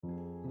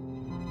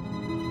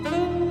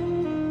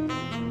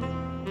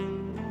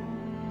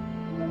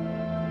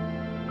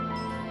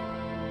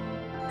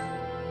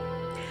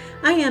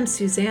I am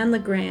Suzanne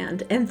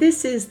LeGrand, and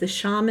this is the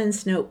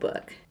Shaman's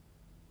Notebook.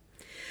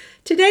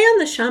 Today on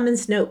the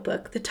Shaman's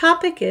Notebook, the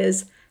topic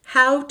is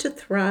How to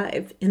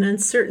Thrive in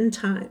Uncertain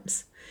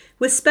Times,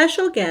 with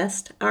special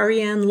guest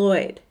Ariane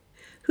Lloyd,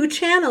 who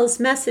channels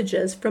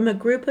messages from a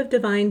group of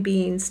divine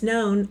beings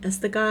known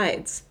as the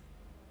Guides.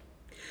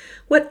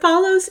 What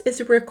follows is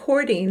a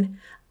recording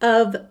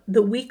of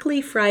the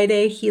weekly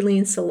Friday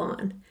Healing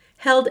Salon,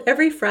 held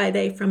every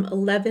Friday from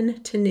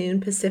 11 to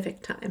noon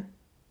Pacific Time.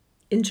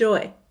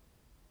 Enjoy.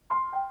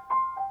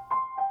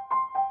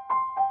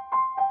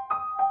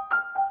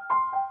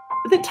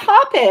 The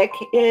topic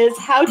is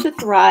how to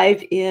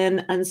thrive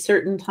in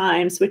uncertain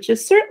times, which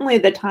is certainly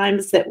the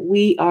times that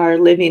we are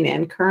living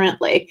in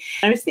currently.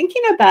 I was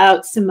thinking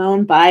about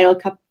Simone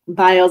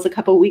Biles a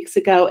couple weeks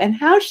ago and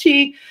how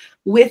she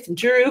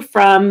withdrew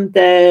from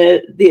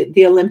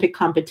the Olympic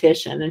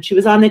competition. And she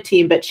was on the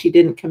team, but she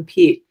didn't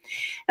compete.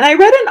 And I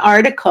read an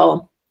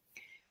article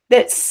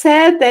that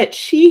said that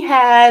she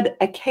had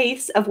a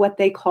case of what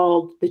they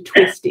called the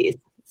twisties.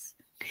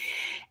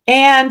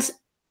 And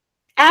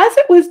as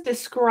it was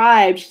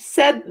described, she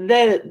said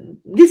that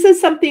this is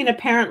something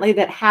apparently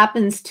that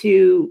happens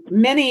to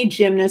many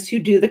gymnasts who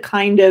do the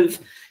kind of,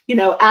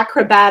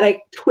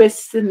 acrobatic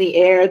twists in the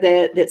air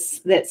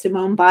that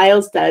Simone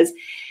Biles does.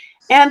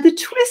 And the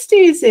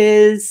twisties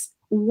is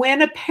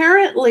when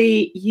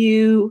apparently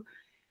you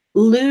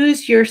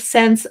lose your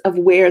sense of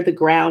where the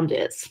ground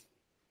is.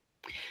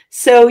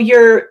 So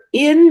you're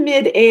in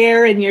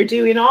midair and you're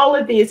doing all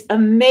of these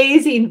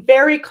amazing,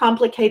 very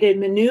complicated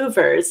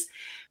maneuvers.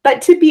 But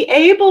to be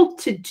able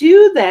to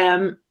do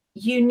them,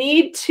 you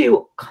need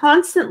to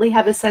constantly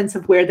have a sense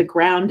of where the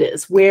ground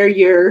is, where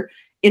you're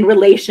in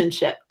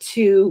relationship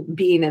to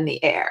being in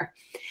the air.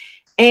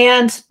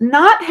 And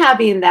not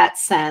having that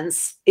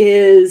sense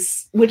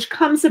which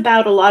comes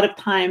about a lot of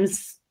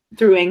times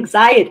through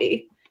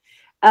anxiety,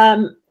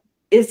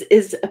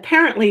 is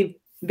apparently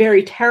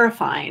very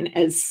terrifying,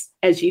 as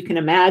you can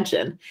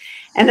imagine.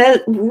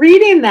 And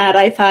reading that,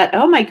 I thought,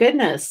 oh my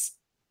goodness,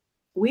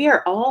 we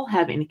are all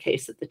having a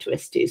case of the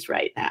twisties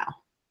right now.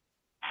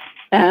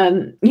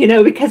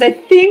 Because I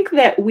think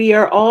that we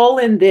are all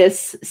in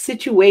this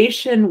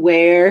situation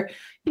where,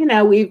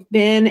 we've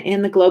been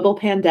in the global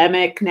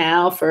pandemic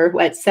now for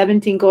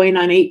 17 going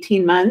on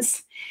 18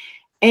 months.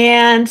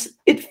 And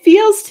it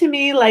feels to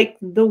me like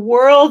the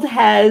world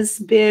has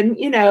been,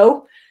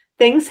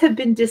 things have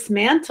been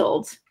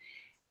dismantled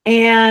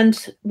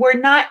and we're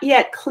not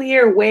yet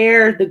clear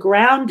where the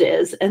ground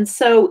is. And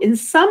so in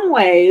some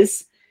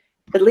ways,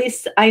 at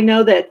least I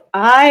know that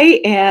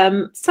I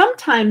am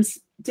sometimes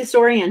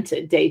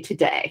disoriented day to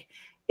day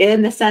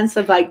in the sense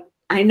of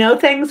I know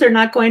things are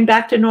not going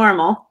back to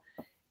normal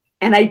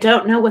and I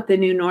don't know what the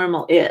new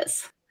normal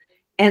is.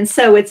 And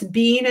so it's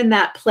being in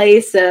that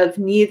place of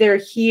neither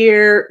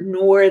here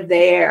nor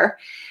there.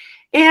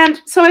 And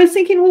so I was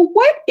thinking, well,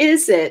 what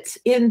is it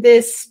in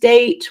this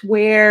state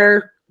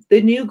where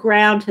the new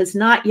ground has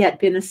not yet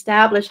been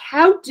established?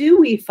 How do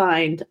we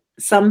find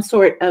some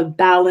sort of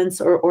balance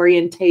or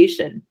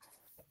orientation?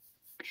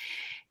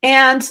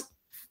 And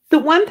the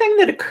one thing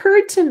that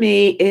occurred to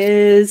me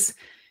is,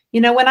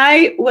 when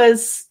I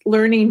was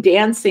learning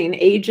dancing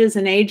ages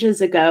and ages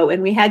ago,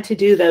 and we had to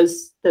do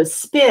those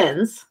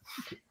spins,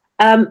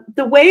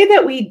 the way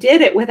that we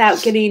did it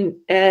without getting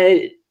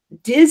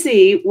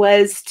dizzy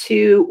was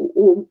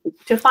to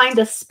find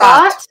a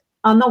spot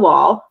on the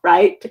wall,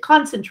 right, to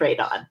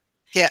concentrate on.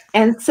 Yeah.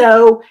 And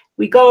so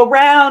we go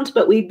around,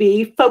 but we'd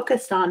be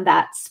focused on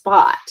that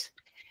spot.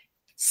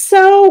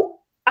 So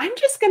I'm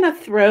just going to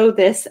throw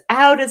this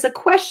out as a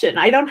question.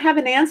 I don't have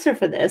an answer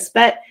for this,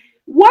 but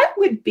what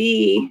would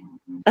be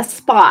a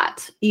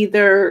spot,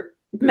 either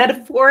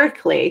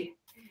metaphorically,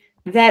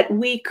 that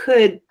we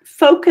could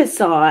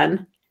focus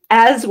on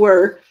as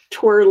we're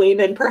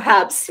twirling and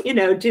perhaps,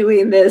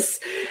 doing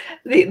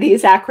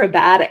these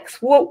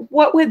acrobatics?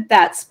 What would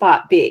that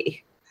spot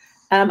be?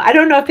 I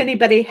don't know if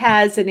anybody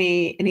has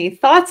any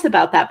thoughts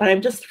about that, but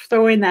I'm just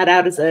throwing that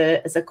out as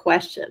a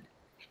question.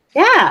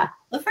 Yeah.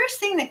 The first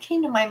thing that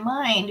came to my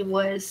mind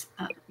was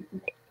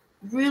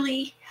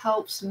really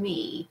helps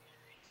me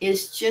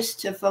is just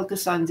to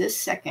focus on this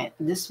second,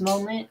 this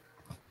moment,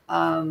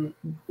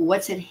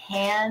 what's at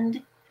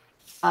hand,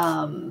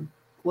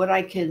 what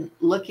I can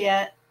look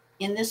at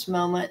in this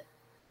moment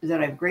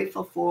that I'm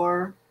grateful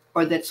for,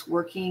 or that's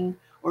working,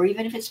 or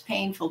even if it's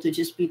painful, to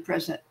just be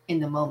present in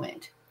the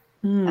moment.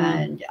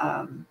 And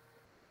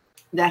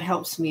that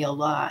helps me a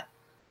lot,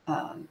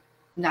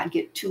 not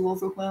get too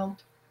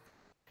overwhelmed.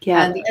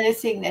 Yeah. And the other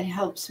thing that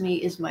helps me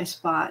is my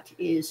spot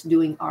is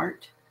doing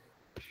art.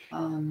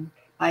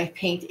 I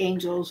paint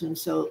angels, and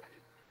so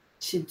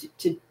to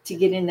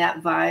get in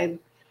that vibe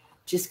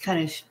just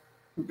kind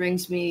of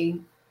brings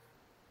me,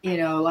 a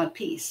lot of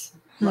peace,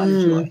 a lot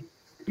of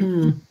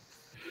joy.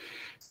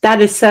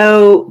 That is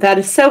so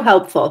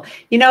helpful.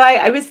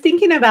 I was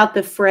thinking about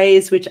the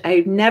phrase, which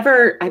I've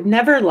never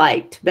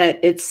liked, but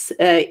it's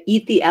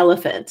eat the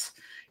elephant.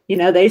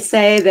 They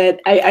say that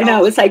I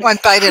know it's like one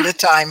bite at a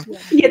time.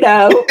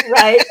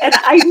 Right. And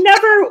I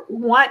never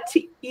want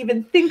to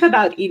even think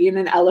about eating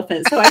an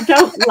elephant. So I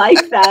don't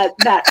like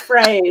that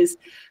phrase.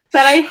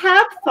 But I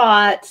have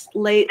thought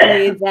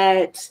lately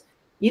that,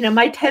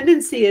 my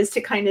tendency is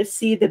to kind of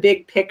see the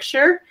big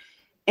picture.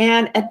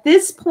 And at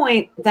this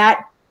point,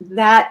 that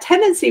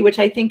tendency, which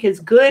I think is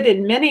good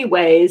in many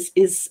ways,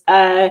 is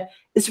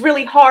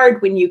really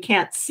hard when you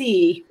can't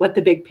see what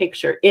the big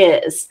picture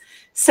is.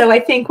 So I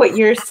think what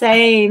you're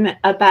saying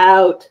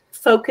about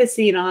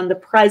focusing on the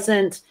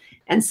present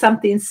and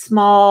something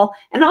small,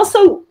 and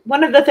also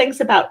one of the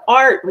things about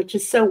art, which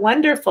is so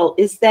wonderful,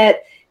 is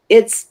that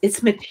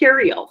it's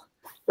material,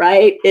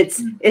 right?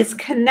 It's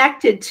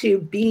connected to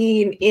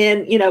being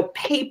in,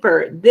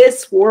 paper,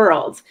 this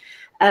world.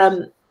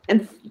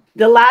 And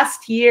the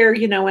last year,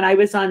 when I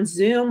was on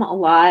Zoom a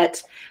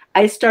lot,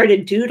 I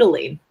started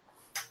doodling.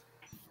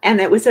 And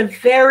it was a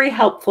very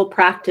helpful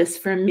practice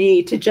for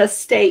me to just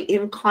stay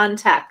in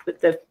contact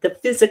with the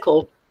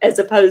physical as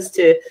opposed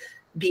to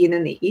being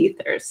in the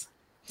ethers.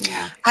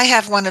 Yeah. I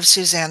have one of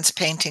Suzanne's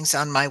paintings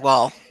on my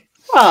wall.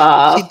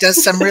 Aww. She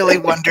does some really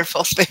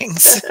wonderful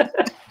things.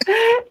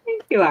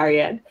 Thank you,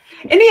 Ariane.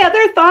 Any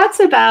other thoughts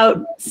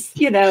about,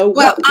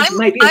 what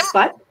might be a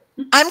spot?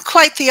 I'm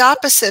quite the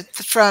opposite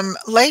from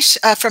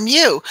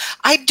you.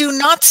 I do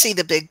not see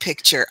the big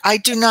picture. I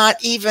do not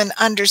even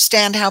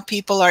understand how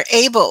people are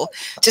able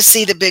to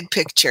see the big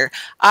picture.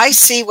 I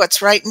see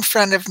what's right in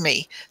front of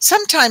me,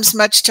 sometimes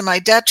much to my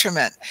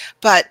detriment.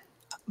 But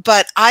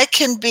I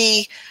can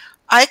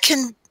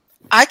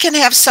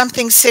have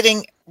something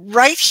sitting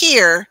right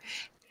here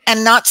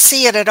and not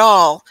see it at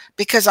all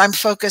because I'm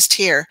focused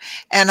here,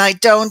 and I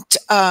don't.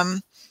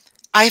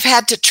 I've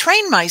had to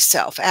train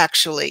myself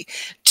actually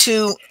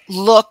to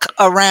look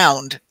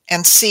around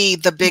and see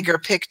the bigger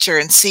picture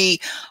and see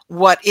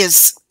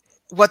what's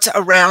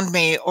around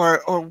me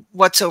or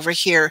what's over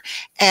here.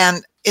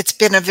 And it's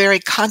been a very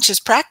conscious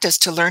practice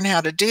to learn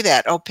how to do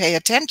that. Pay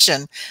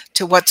attention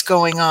to what's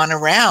going on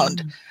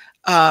around.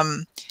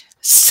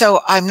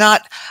 So I'm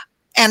not.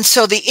 And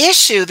so the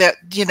issue that,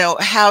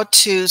 how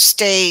to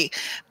stay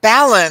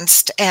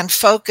balanced and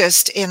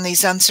focused in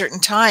these uncertain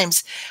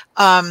times,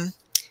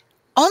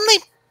 only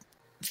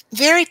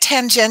very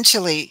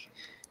tangentially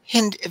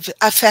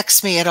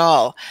affects me at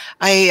all.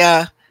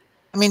 I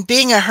mean,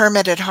 being a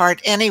hermit at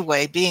heart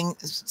anyway, being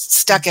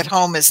stuck at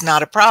home is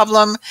not a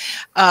problem.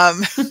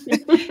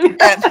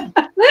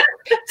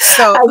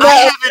 So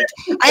I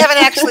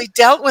haven't actually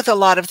dealt with a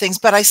lot of things,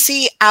 but I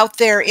see out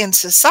there in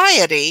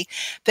society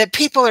that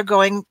people are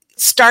going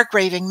stark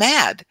raving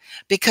mad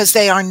because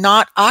they are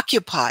not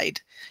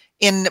occupied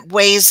in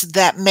ways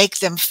that make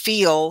them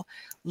feel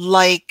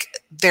like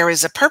there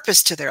is a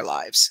purpose to their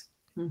lives.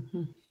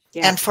 Mm-hmm.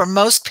 Yeah. And for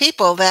most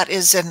people, that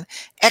is an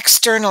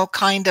external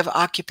kind of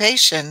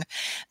occupation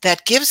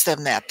that gives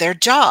them that, their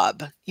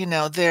job,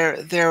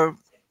 their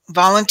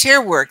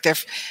volunteer work, their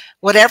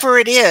whatever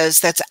it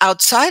is that's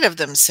outside of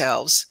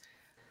themselves.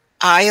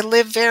 I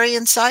live very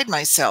inside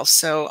myself,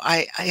 so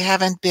I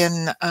haven't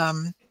been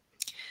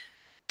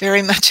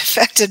very much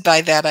affected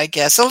by that, I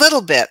guess, a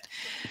little bit,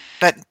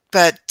 but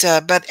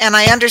and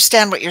I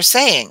understand what you're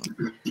saying.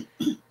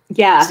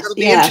 Yeah, so it'll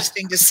be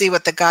interesting to see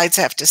what the guides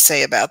have to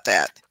say about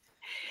that.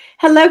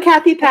 Hello,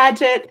 Kathy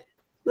Paget.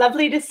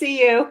 Lovely to see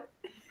you.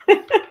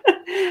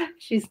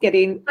 She's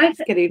getting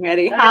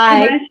ready.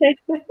 Hi.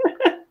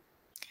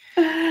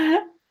 Hello.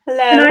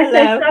 Can I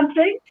say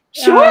something?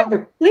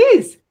 Sure,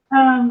 please.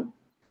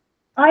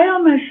 I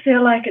almost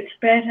feel like it's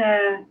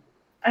better.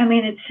 I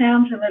mean, it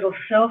sounds a little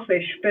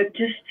selfish, but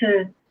just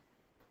to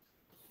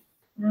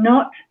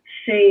not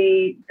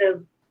see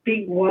the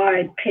big,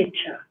 wide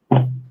picture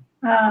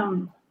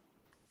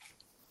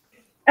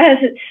as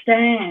it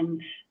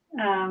stands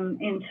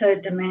in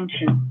third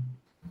dimension.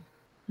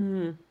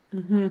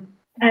 Mm-hmm.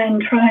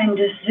 And try and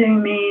just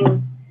zoom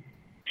in.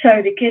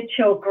 So to get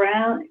your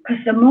ground,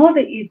 because the more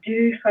that you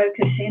do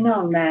focus in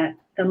on that,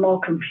 the more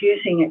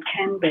confusing it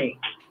can be.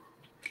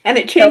 And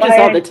it changes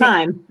all the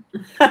time,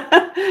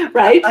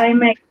 right? I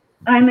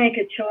make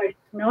a choice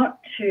not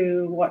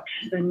to watch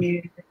the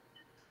news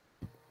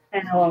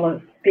and all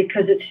of,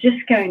 because it's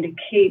just going to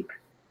keep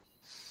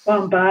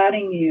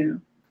bombarding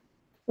you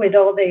with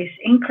all these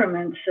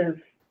increments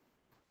of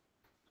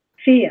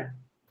fear.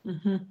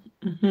 Mm-hmm.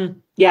 Mm-hmm.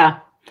 Yeah.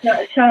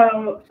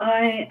 So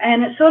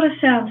and it sort of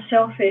sounds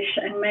selfish,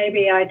 and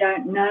maybe I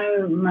don't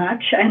know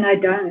much, and I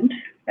don't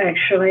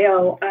actually.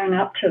 I'll own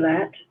up to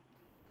that.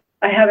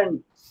 I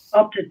haven't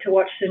opted to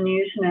watch the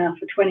news now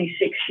for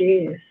 26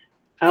 years.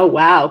 Oh,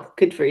 wow.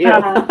 Good for you.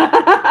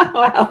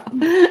 Wow.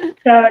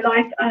 So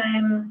like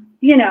I'm,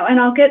 and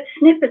I'll get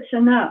snippets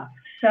enough.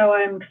 So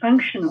I'm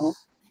functional.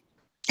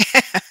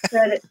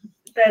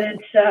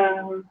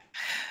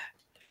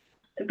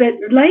 But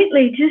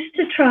lately, just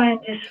to try and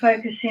just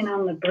focus in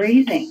on the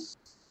breathing,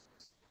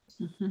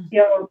 mm-hmm.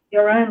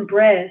 your own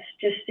breath,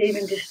 just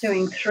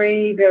doing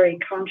 3 very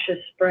conscious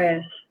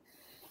breaths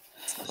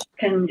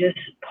can just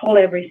pull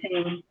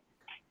everything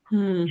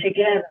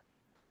together.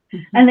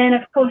 And then,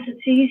 of course,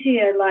 it's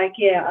easier. Like,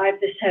 yeah, I've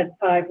just had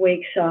 5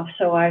 weeks off,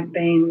 so I've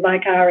been,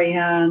 like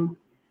Ariane,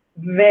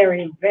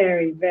 very,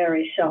 very,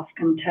 very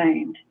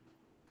self-contained.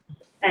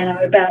 And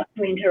I'm about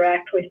to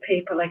interact with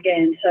people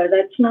again. So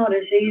that's not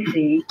as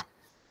easy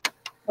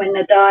when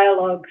the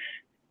dialogues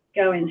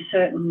go in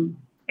certain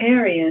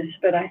areas.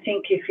 But I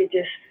think if you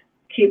just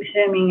keep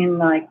zooming in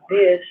like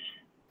this,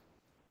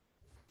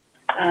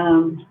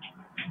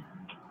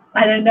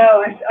 I don't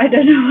know. I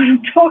don't know what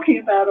I'm talking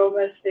about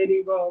almost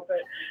anymore,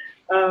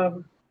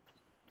 but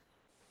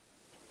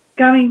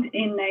going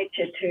in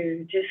nature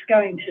too, just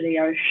going to the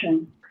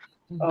ocean,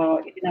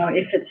 or, you know,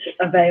 if it's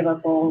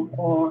available,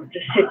 or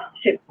just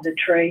sit with a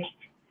tree.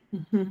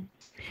 Mm-hmm.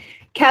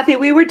 Kathy,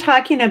 we were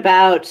talking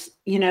about,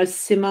 you know,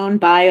 Simone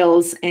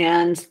Biles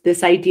and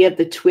this idea of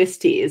the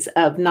twisties,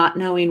 of not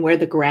knowing where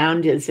the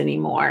ground is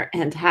anymore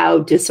and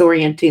how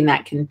disorienting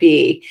that can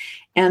be.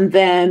 And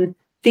then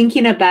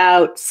thinking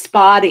about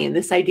spotting,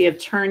 this idea of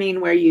turning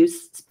where you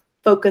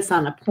focus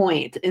on a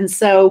point. And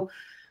so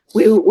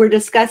we were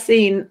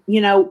discussing,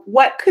 you know,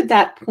 what could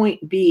that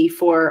point be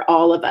for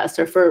all of us,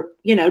 or for,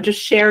 you know, just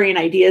sharing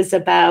ideas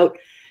about,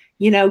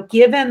 you know,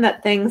 given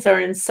that things are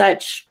in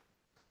such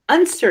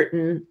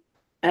uncertain,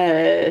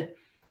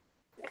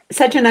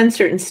 such an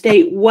uncertain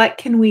state, what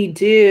can we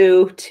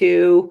do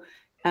to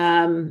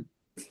kind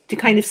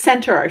of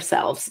center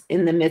ourselves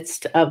in the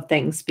midst of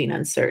things being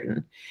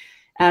uncertain?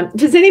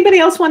 Does anybody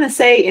else want to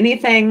say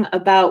anything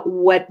about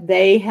what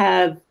they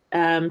have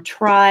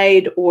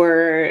tried,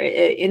 or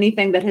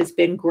anything that has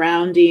been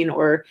grounding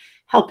or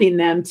helping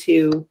them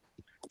to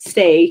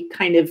stay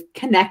kind of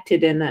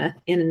connected in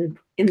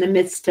the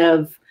midst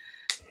of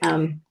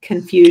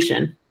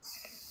confusion?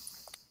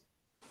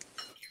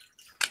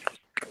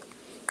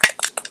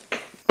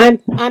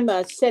 I'm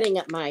setting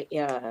up my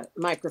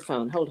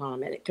microphone. Hold on a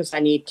minute, because I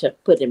need to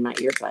put in my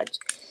earbuds.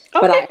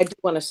 Okay. But I do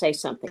want to say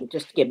something.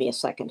 Just give me a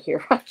second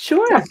here.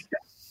 Sure.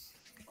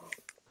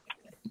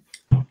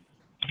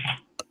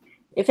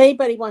 If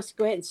anybody wants to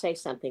go ahead and say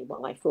something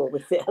while I fool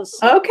with this.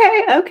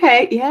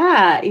 Okay.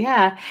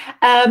 Yeah.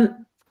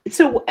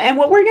 So, and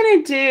what we're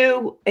going to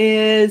do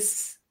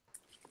is,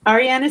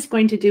 Ariane is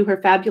going to do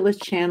her fabulous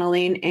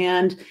channeling.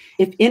 And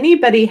if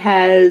anybody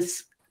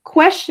has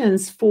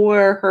questions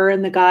for her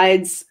and the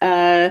guides,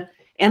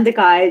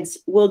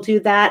 we'll do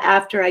that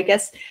after. I'm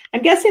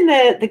guessing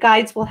the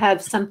guides will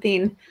have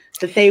something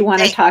that they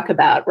want to talk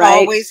about, right?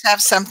 Always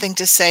have something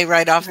to say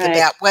right off the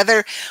bat.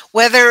 Whether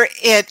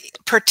it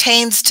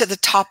pertains to the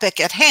topic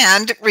at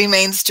hand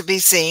remains to be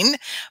seen,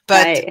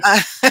 but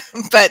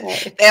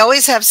they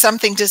always have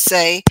something to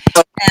say.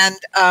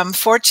 And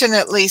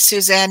fortunately,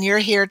 Suzanne, you're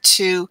here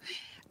to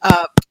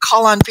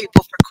call on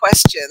people for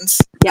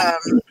questions. Yeah.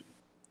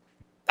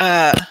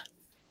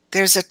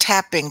 There's a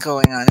tapping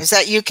going on. Is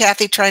that you,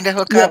 Kathy, trying to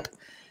hook up?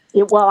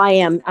 Well, I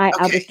am. I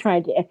was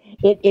trying to.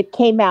 It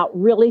came out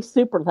really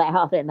super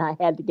loud, and I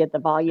had to get the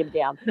volume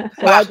down.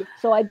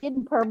 So I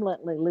didn't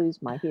permanently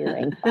lose my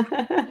hearing.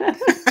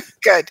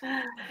 Good.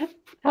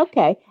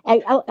 Okay.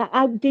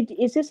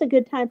 Is this a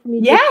good time for me?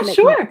 Yeah, to make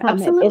sure. My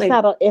comment? Absolutely.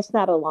 It's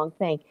not a long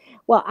thing.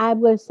 Well, I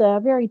was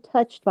very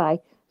touched by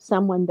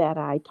someone that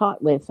I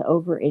taught with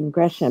over in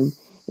Gresham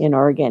in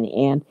Oregon,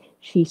 and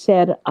she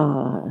said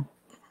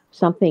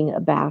something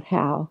about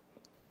how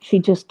she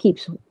just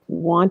keeps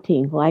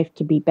wanting life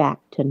to be back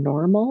to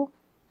normal.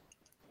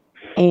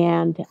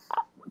 And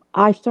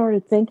I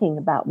started thinking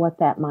about what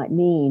that might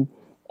mean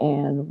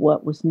and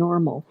what was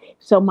normal.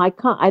 So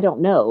I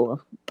don't know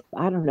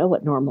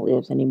what normal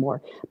is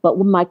anymore. But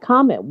my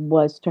comment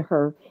was to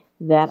her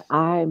that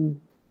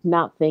I'm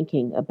not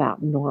thinking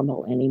about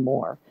normal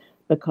anymore,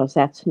 because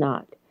that's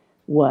not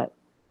what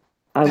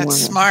I want.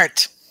 That's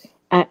smart.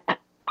 I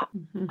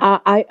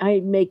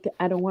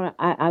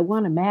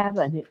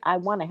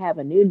want to have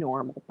a new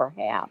normal,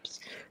 perhaps,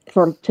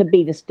 to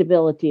be the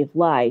stability of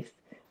life,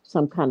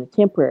 some kind of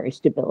temporary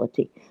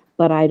stability.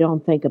 But I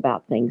don't think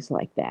about things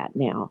like that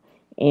now.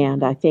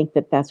 And I think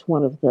that that's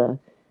one of the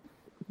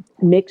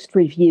mixed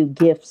review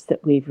gifts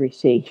that we've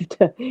received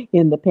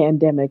in the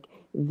pandemic,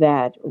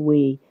 that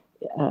we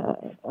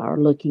are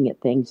looking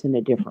at things in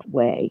a different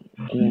way.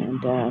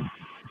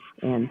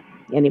 And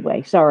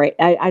anyway, sorry,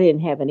 I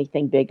didn't have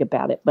anything big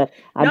about it, but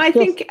I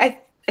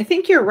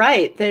think you're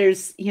right.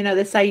 There's,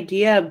 this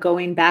idea of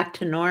going back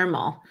to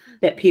normal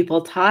that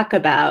people talk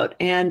about,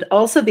 and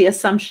also the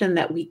assumption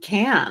that we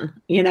can,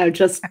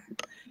 just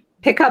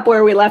pick up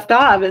where we left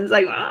off. And it's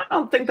like, I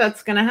don't think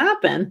that's going to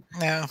happen.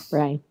 No.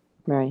 Right.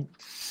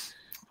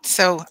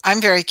 So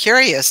I'm very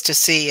curious to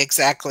see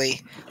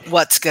exactly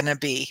what's going to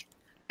be.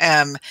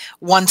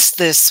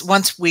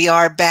 Once we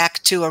are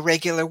back to a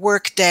regular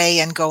work day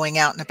and going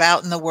out and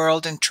about in the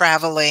world and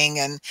traveling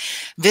and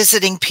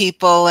visiting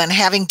people and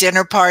having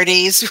dinner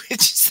parties,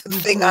 which is the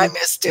thing I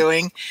miss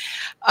doing,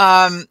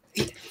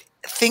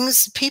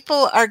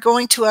 people are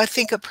going to, I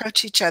think,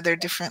 approach each other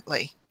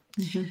differently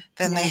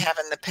than they have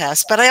in the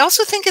past. But I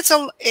also think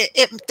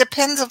it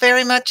depends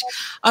very much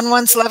on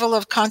one's level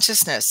of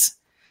consciousness.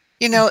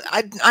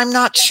 I'm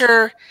not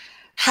sure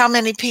how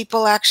many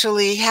people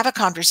actually have a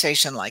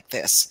conversation like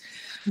this.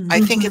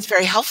 I think it's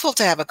very helpful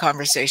to have a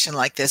conversation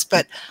like this,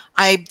 but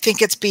I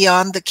think it's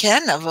beyond the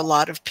ken of a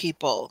lot of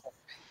people.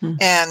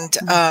 And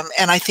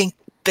I think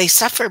they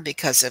suffer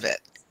because of it,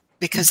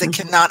 because they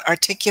cannot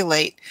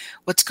articulate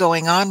what's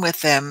going on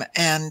with them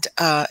and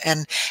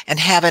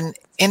have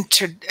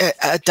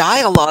a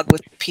dialogue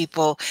with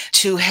people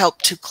to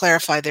help to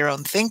clarify their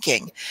own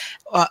thinking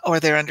or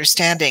their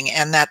understanding.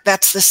 And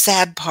that's the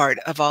sad part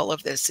of all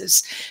of this,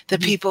 is the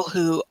people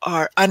who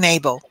are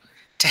unable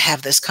to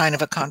have this kind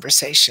of a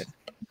conversation.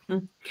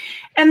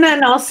 And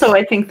then also,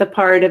 I think the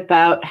part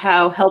about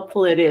how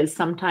helpful it is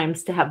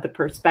sometimes to have the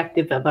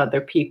perspective of other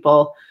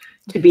people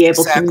to be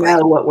able to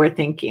know what we're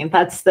thinking.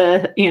 That's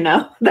the,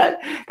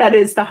 that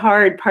is the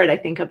hard part, I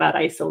think, about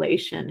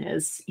isolation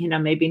is,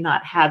 maybe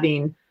not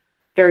having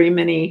very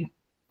many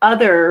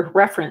other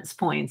reference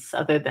points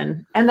other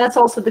than, and that's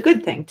also the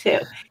good thing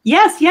too.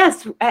 Yes.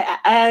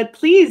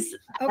 Please.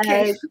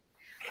 Okay.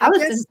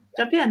 Allison,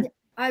 jump in.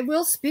 I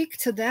will speak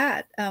to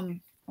that.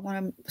 I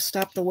want to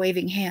stop the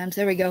waving hand.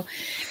 There we go.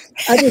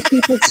 Other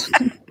people's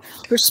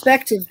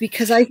perspective,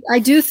 because I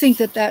do think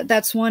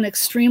that's one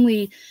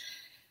extremely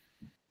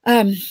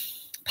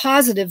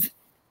positive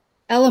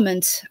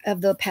element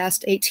of the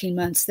past 18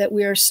 months, that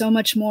we are so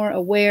much more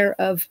aware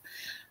of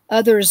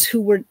others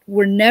who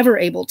were never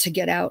able to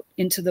get out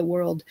into the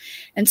world.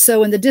 And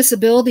so in the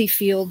disability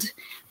field,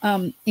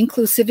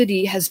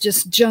 inclusivity has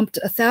just jumped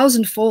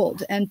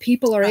 1,000-fold, and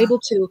people are able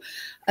to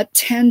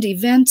attend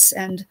events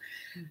and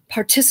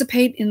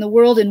participate in the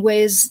world in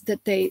ways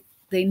that they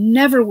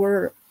never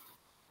were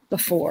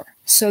before.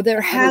 So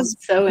there has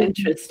so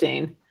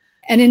interesting.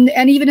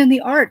 And even in the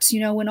arts,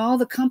 when all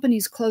the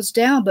companies closed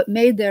down but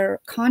made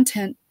their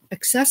content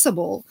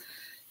accessible,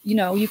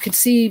 you could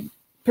see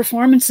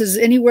performances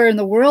anywhere in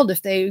the world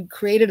if they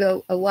created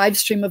a live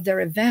stream of their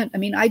event. I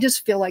mean, I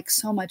just feel like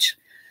so much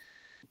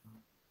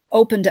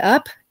opened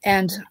up,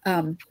 and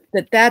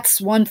that's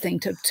one thing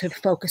to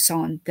focus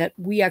on, that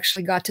we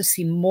actually got to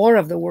see more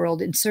of the world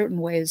in certain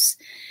ways.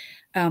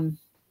 And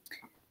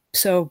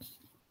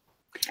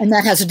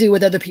that has to do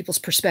with other people's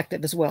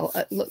perspective as well.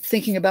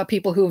 Thinking about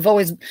people who have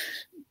always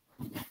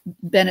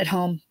been at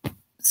home,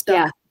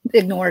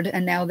 ignored,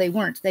 and now they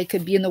weren't. They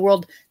could be in the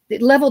world.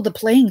 It leveled the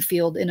playing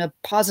field in a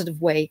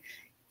positive way,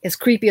 as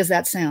creepy as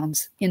that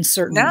sounds in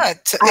certain. No,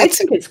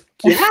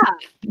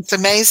 it's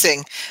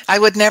amazing. I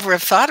would never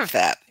have thought of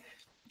that.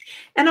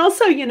 And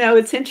also,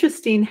 it's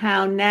interesting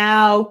how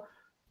now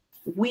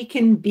we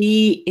can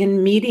be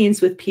in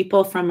meetings with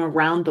people from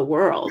around the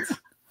world,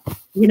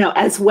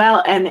 as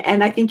well.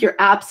 And I think you're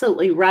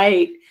absolutely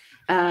right,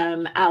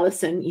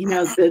 Allison,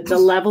 the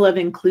level of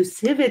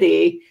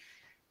inclusivity,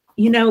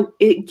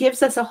 it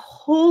gives us a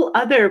whole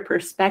other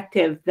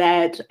perspective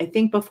that I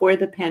think before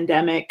the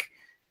pandemic,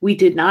 we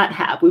did not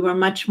have. We were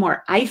much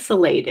more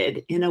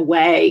isolated in a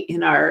way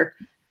in our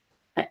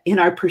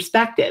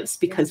perspectives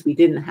because we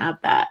didn't have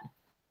that.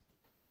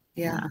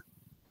 Yeah.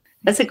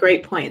 That's a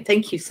great point.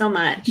 Thank you so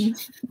much.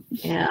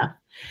 Yeah.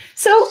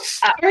 So,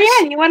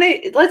 Ariane,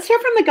 let's hear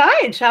from the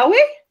guide, shall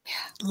we?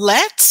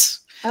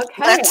 Let's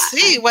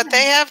see what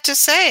they have to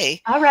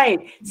say. All right.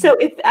 So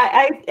if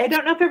I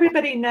don't know if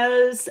everybody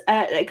knows,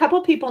 a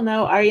couple people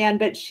know Ariane,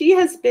 but she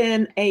has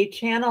been a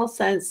channel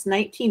since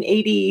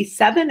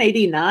 1987,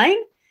 89.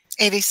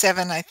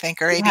 87, I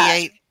think, or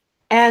 88.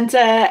 And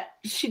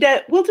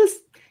we'll just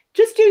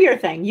do your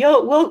thing.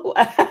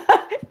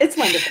 It's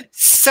wonderful.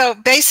 So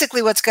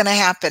basically what's going to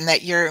happen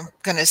that you're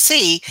going to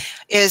see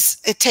is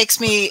it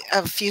takes me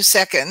a few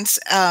seconds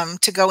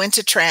to go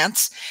into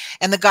trance,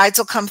 and the guides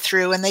will come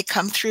through, and they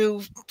come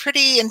through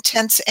pretty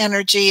intense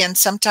energy and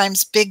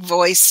sometimes big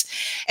voice,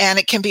 and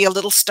it can be a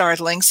little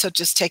startling. So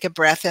just take a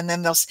breath, and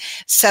then they'll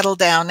settle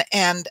down,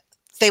 and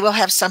they will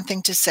have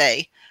something to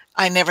say.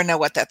 I never know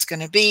what that's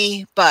going to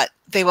be, but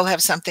they will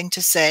have something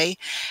to say.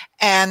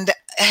 And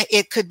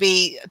it could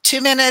be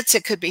 2 minutes,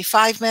 it could be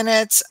 5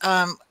 minutes.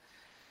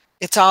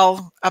 It's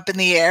all up in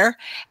the air.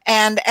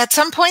 And at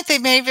some point they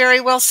may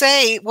very well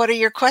say, what are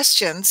your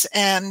questions?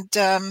 And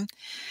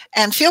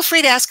feel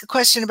free to ask a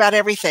question about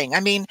everything. I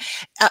mean,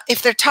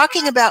 if they're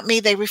talking about me,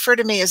 they refer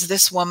to me as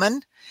this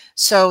woman.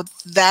 So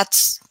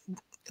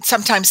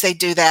sometimes they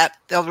do that.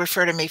 They'll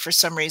refer to me for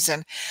some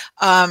reason.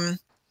 And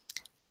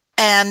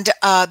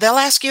they'll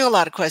ask you a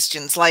lot of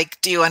questions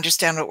like, do you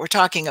understand what we're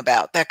talking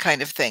about? That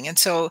kind of thing. And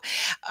so,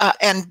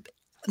 and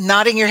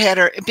nodding your head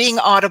or being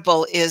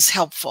audible is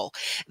helpful.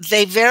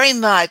 They very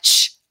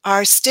much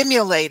are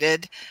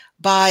stimulated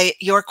by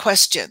your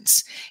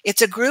questions.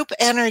 It's a group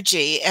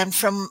energy. And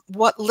from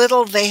what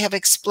little they have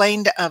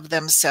explained of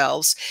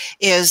themselves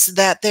is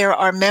that there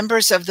are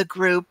members of the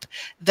group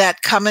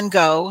that come and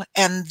go,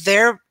 and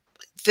they're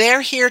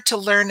here to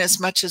learn as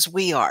much as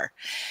we are.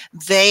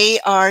 They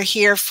are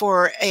here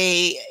for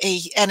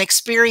an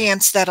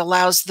experience that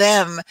allows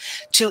them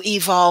to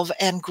evolve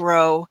and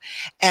grow.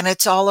 And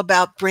it's all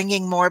about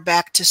bringing more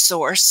back to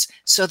source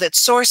so that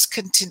source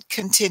can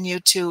continue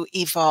to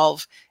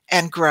evolve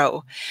and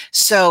grow.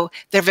 So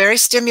they're very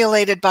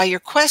stimulated by your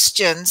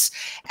questions.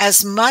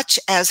 As much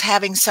as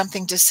having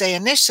something to say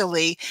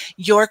initially,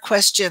 your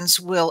questions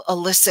will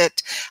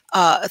elicit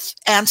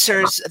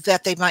answers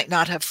that they might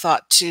not have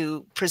thought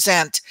to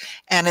present.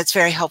 And it's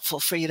very helpful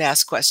for you to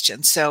ask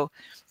questions. So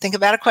think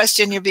about a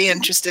question you'd be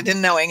interested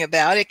in knowing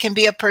about. It can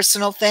be a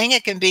personal thing.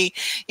 It can be,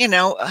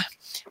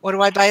 what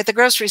do I buy at the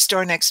grocery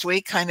store next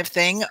week kind of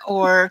thing,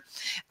 or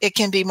it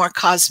can be more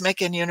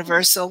cosmic and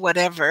universal,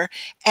 whatever.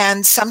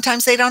 And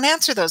sometimes they don't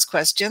answer those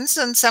questions,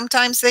 and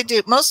sometimes they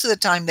do. Most of the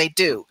time they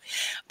do,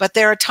 but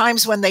there are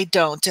times when they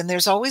don't, and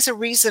there's always a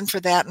reason for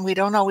that, and we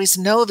don't always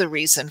know the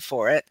reason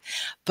for it.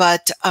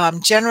 But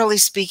generally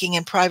speaking,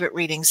 in private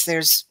readings,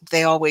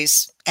 they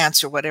always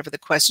answer whatever the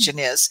question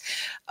is,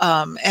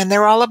 and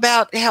they're all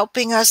about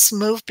helping us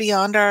move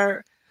beyond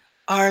our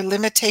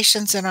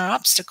limitations and our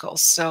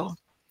obstacles. So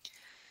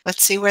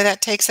let's see where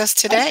that takes us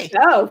today.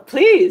 Oh,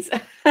 please.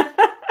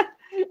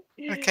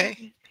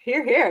 Okay.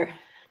 Here.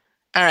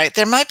 All right.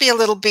 There might be a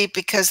little beep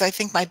because I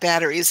think my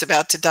battery is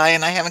about to die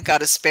and I haven't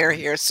got a spare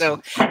here.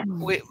 So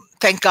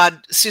thank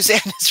God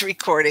Suzanne is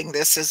recording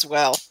this as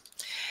well.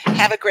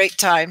 Have a great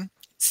time.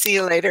 See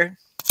you later.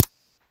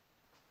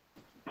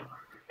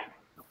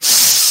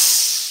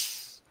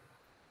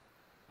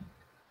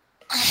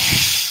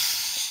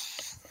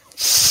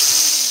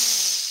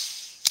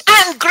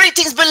 And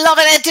greetings,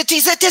 beloved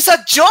entities. It is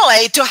a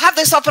joy to have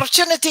this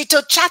opportunity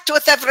to chat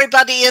with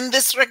everybody in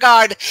this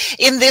regard,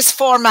 in this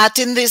format,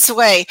 in this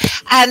way.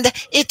 And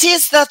it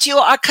is that you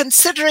are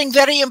considering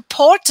very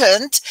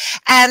important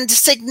and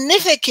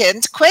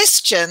significant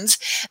questions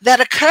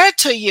that occur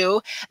to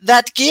you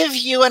that give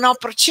you an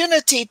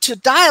opportunity to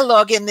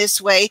dialogue in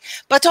this way,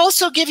 but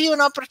also give you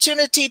an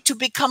opportunity to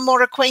become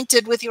more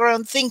acquainted with your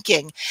own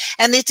thinking.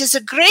 And it is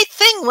a great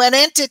thing when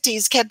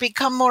entities can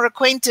become more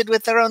acquainted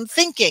with their own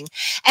thinking.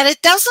 And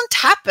it doesn't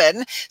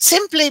happen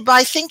simply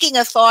by thinking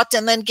a thought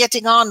and then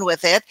getting on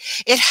with it.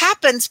 It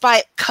happens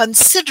by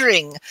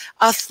considering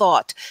a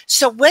thought.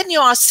 So when you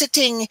are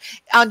sitting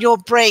on your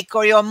break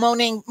or your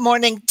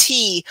morning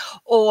tea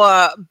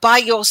or by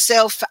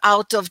yourself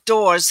out of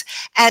doors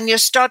and you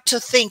start to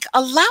think,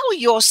 allow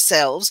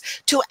yourselves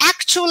to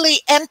actually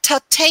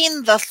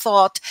entertain the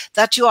thought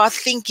that you are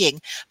thinking,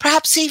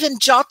 perhaps even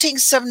jotting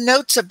some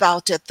notes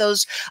about it.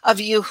 Those of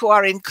you who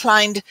are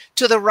inclined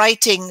to the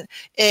writing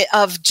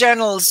of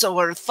journals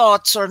or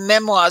thoughts or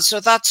memoirs or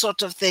that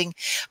sort of thing,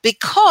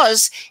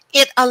 because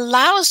it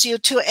allows you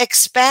to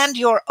expand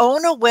your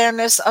own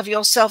awareness of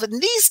yourself. In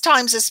these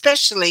times,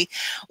 especially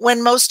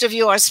when most of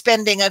you are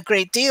spending a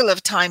great deal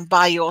of time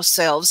by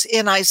yourselves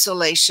in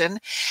isolation,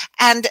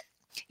 and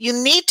you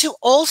need to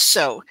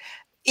also,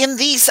 in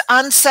these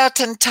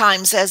uncertain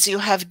times, as you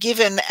have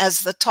given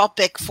as the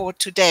topic for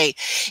today,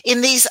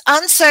 in these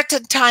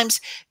uncertain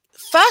times,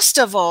 first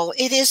of all,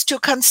 it is to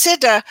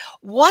consider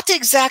what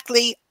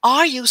exactly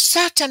are you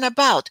certain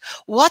about?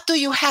 What do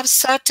you have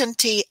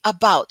certainty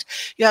about?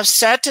 You have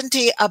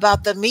certainty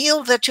about the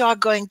meal that you are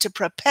going to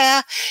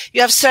prepare.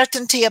 You have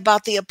certainty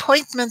about the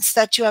appointments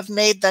that you have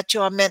made that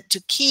you are meant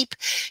to keep.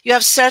 You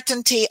have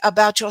certainty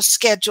about your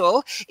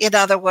schedule. In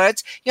other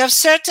words, you have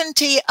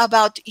certainty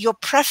about your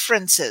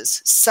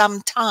preferences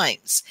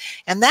sometimes.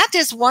 And that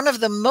is one of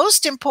the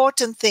most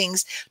important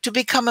things to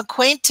become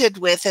acquainted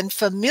with and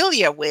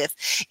familiar with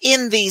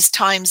in these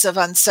times of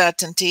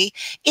uncertainty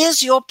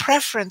is your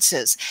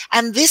preferences.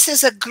 And this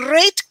is a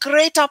great,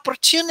 great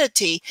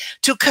opportunity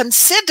to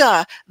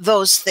consider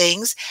those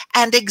things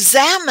and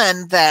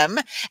examine them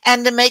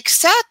and to make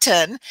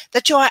certain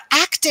that you are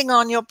acting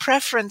on your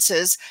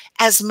preferences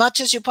as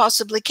much as you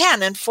possibly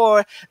can. And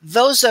for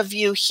those of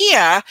you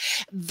here,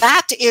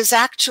 that is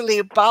actually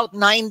about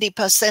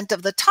 90%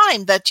 of the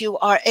time that you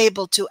are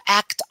able to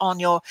act on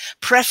your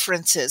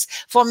preferences.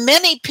 For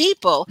many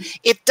people,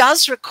 it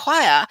does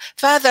require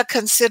further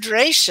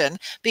consideration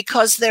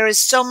because there is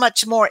so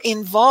much more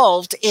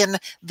involved in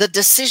the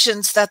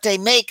decisions that they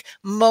make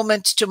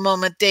moment to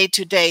moment, day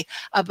to day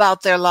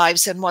about their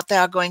lives and what they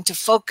are going to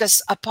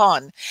focus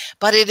upon.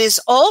 But it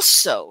is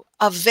also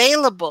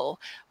available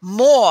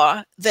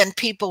more than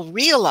people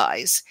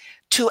realize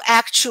to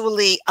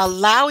actually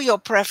allow your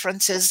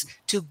preferences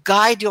to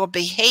guide your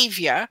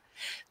behavior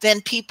than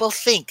people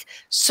think.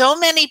 So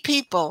many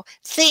people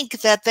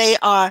think that they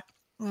are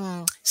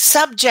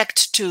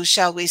subject to,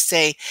 shall we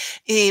say,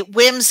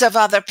 whims of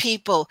other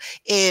people,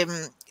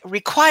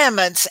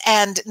 requirements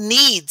and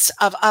needs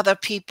of other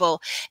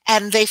people,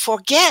 and they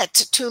forget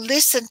to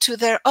listen to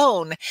their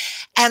own.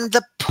 And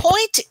the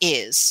point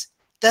is,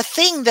 the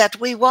thing that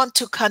we want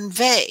to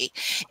convey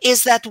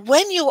is that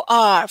when you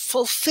are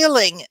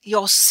fulfilling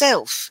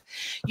yourself,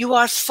 you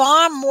are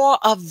far more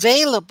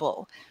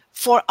available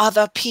for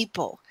other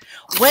people.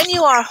 When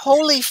you are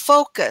wholly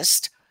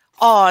focused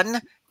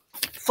on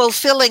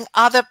fulfilling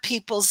other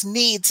people's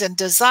needs and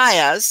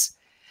desires,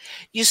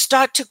 you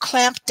start to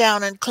clamp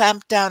down and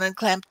clamp down and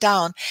clamp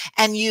down,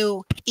 and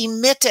you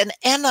emit an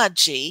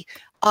energy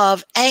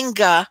of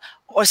anger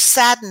or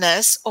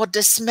sadness or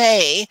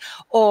dismay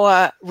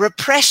or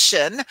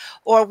repression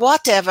or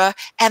whatever,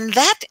 and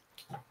that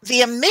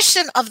the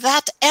emission of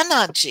that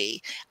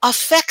energy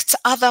affects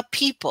other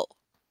people.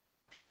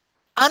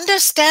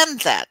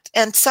 Understand that.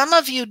 And some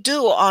of you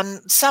do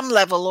on some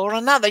level or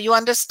another. You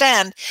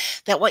understand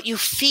that what you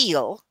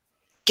feel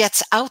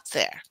gets out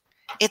there.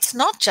 It's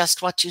not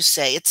just what you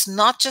say. It's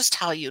not just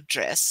how you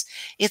dress.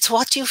 It's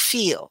what you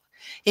feel.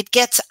 It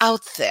gets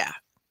out there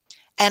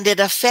and it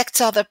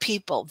affects other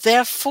people.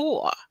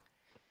 Therefore,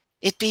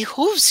 it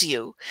behooves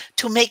you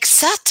to make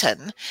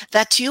certain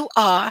that you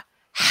are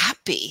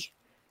happy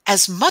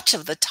as much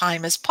of the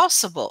time as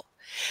possible.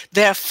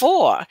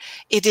 Therefore,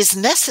 it is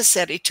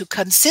necessary to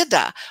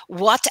consider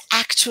what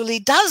actually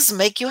does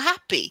make you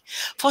happy.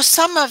 For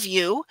some of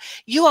you,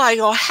 you are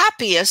your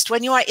happiest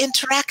when you are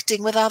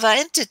interacting with other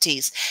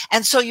entities.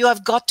 And so you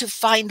have got to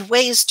find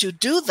ways to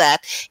do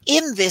that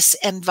in this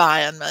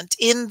environment,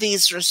 in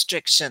these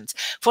restrictions.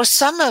 For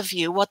some of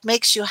you, what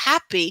makes you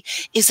happy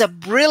is a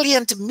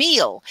brilliant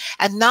meal.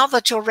 And now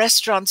that your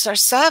restaurants are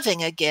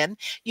serving again,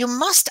 you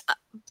must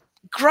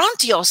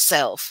grant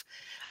yourself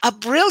a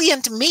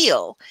brilliant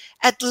meal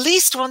at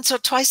least once or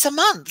twice a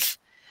month,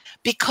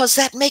 because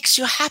that makes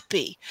you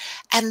happy.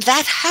 And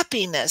that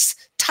happiness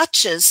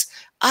touches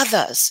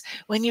others.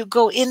 When you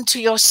go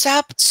into your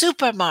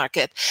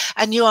supermarket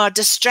and you are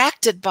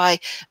distracted by,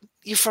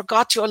 you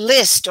forgot your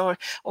list, or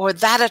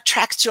that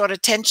attracts your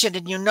attention,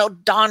 and you know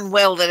darn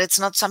well that it's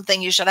not something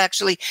you should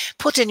actually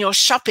put in your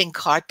shopping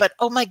cart, but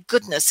oh my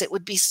goodness, it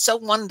would be so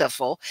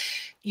wonderful.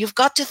 You've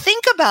got to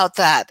think about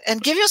that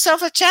and give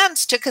yourself a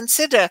chance to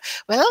consider,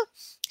 well,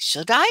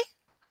 should I?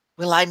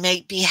 Will I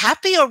be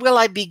happy or will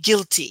I be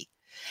guilty?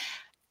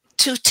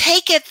 To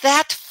take it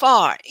that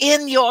far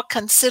in your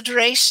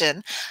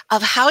consideration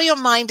of how your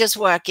mind is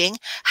working,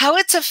 how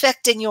it's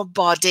affecting your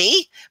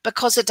body,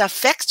 because it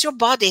affects your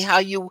body, how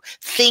you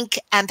think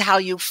and how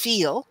you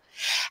feel,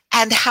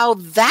 and how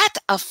that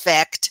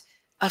affects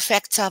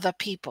other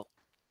people.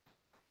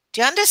 Do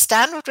you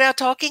understand what we are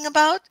talking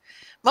about?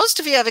 Most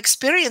of you have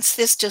experienced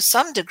this to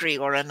some degree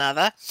or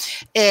another,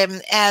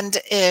 and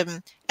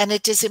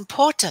it is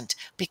important,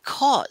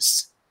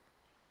 because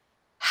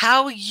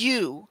how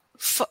you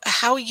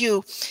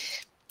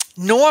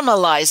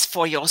normalize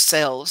for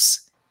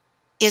yourselves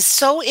is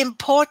so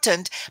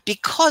important,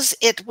 because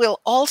it will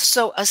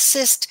also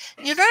assist.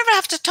 You never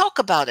have to talk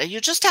about it.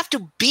 You just have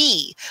to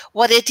be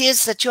what it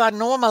is that you are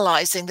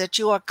normalizing, that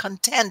you are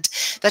content,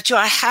 that you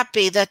are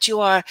happy, that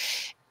you are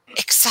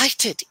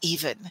excited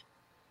even.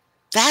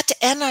 That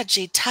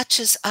energy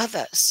touches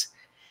others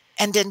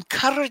and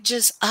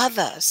encourages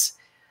others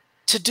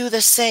to do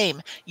the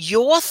same.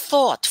 Your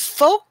thought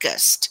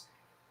focused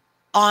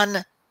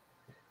on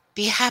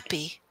be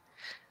happy,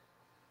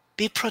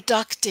 be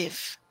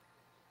productive,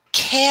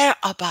 care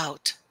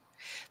about.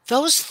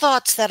 Those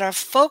thoughts that are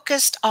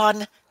focused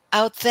on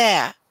out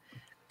there,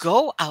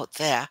 go out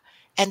there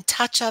and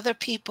touch other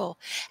people.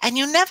 And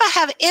you never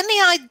have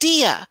any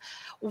idea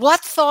what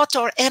thought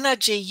or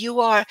energy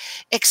you are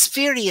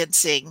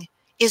experiencing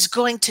is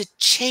going to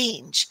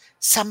change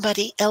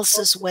somebody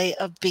else's way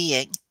of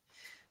being.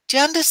 Do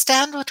you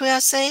understand what we are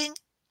saying?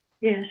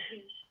 Yes.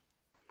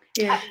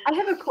 Yes. I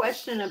have a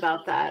question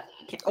about that.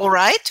 All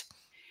right.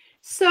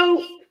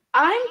 So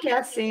I'm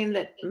guessing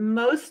that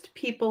most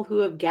people who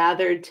have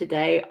gathered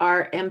today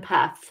are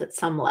empaths at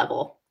some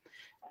level,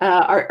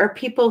 are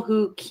people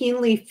who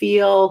keenly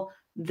feel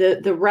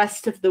the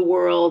rest of the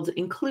world,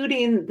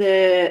 including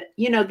the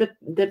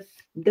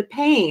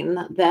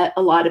pain that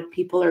a lot of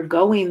people are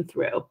going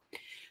through.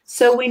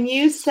 So when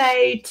you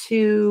say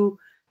to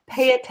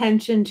pay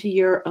attention to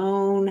your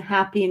own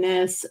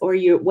happiness, or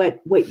your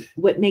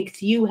what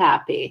makes you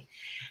happy,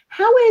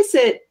 how is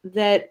it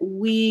that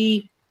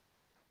we?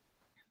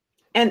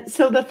 And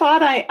so the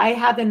thought I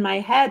have in my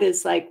head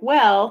is like,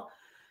 well,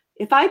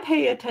 if I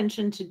pay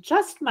attention to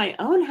just my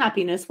own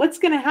happiness, what's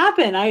going to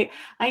happen? I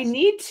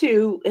need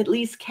to at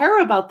least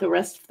care about the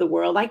rest of the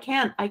world. I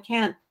can't,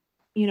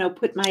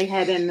 put my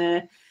head in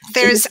the.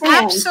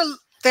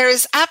 There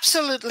is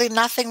absolutely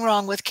nothing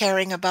wrong with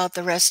caring about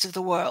the rest of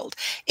the world.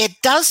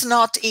 It does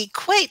not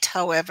equate,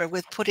 however,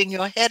 with putting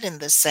your head in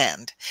the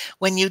sand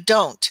when you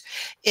don't.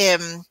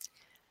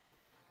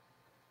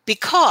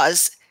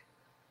 Because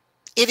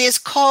it is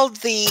called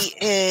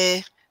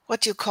the,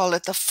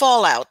 the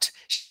fallout,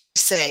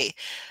 say,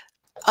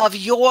 of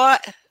your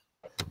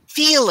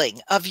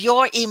feeling, of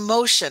your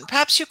emotion.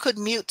 Perhaps you could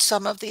mute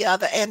some of the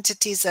other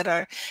entities that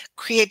are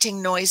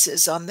creating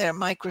noises on their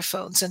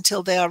microphones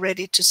until they are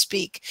ready to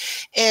speak.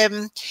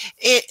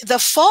 The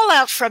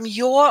fallout from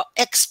your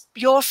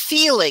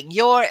feeling,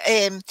 your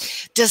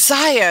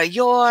desire,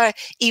 your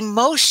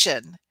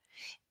emotion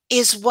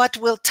is what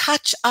will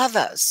touch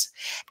others.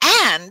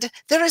 And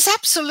there is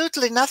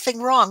absolutely nothing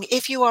wrong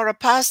if you are a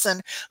person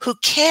who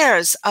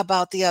cares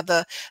about the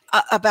other,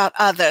 about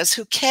others,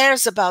 who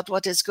cares about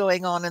what is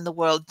going on in the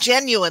world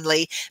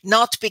genuinely,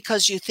 not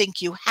because you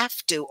think you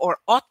have to or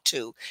ought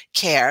to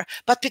care,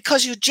 but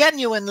because you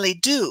genuinely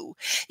do.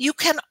 You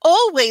can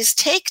always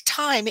take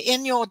time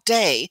in your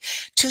day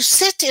to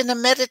sit in a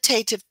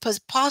meditative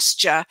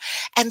posture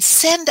and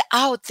send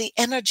out the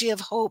energy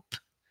of hope.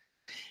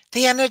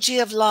 the energy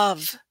of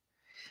love,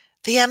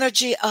 the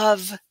energy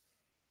of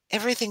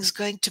everything's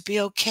going to be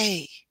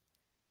okay.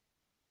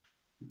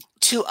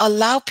 To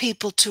allow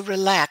people to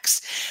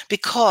relax,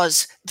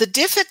 because the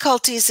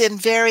difficulties in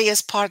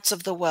various parts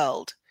of the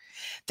world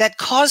that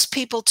cause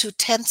people to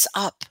tense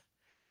up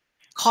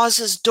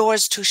causes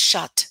doors to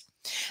shut.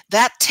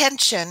 That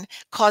tension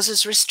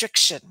causes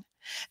restriction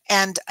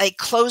and a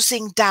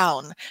closing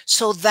down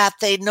so that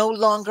they no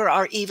longer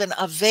are even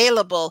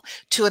available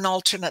to an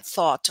alternate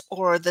thought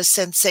or the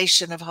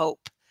sensation of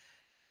hope.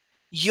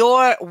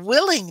 Your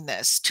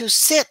willingness to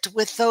sit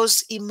with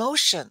those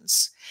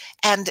emotions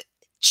and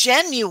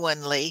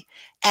genuinely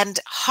and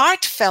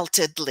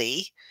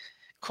heartfeltedly,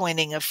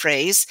 coining a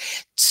phrase,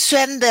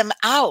 send them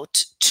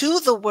out to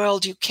the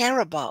world you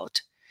care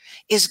about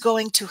is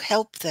going to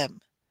help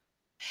them.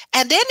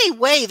 And any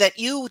way that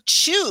you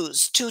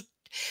choose to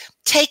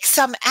take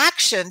some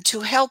action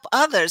to help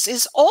others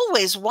is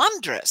always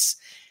wondrous.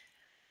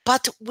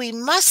 But we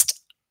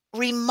must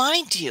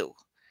remind you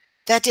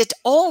that it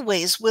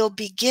always will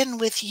begin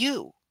with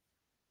you.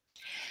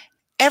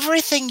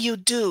 Everything you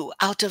do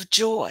out of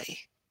joy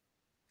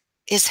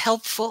is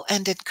helpful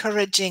and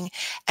encouraging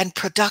and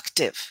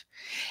productive.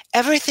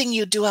 Everything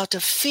you do out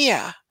of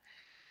fear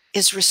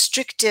is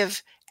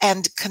restrictive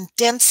and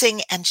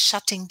condensing and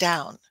shutting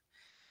down.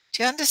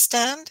 Do you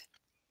understand?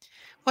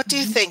 What do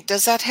you think?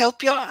 Does that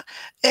help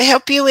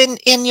you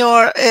in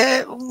your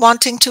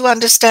wanting to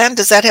understand?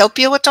 Does that help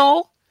you at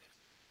all?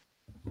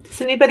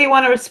 Does anybody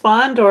want to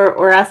respond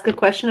or ask a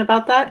question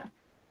about that?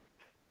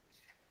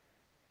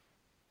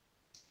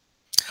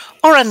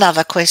 Or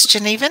another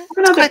question even?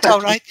 Another Quite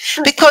all question. right.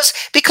 Sure.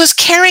 Because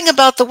caring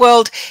about the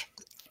world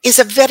is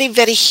a very,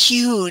 very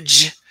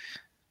huge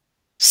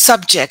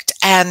subject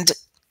and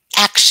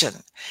action.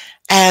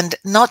 And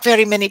not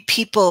very many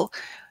people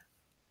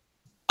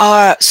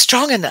are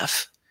strong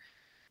enough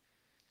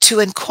to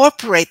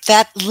incorporate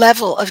that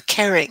level of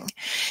caring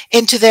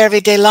into their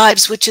everyday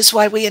lives, which is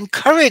why we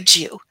encourage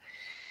you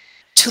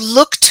to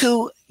look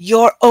to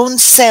your own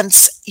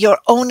sense, your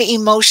own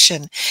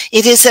emotion.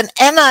 It is an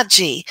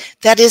energy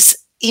that is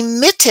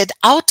emitted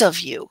out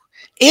of you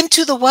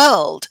into the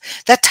world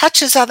that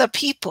touches other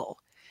people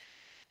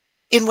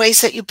in ways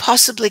that you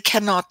possibly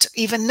cannot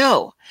even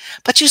know.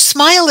 But you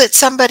smile at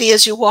somebody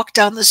as you walk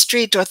down the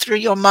street or through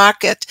your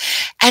market,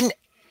 and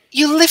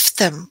you lift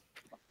them.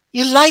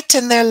 You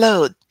lighten their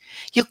load.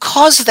 You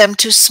cause them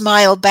to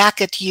smile back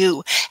at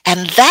you.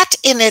 And that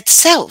in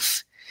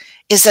itself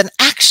is an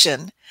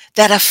action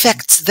that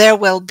affects their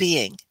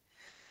well-being.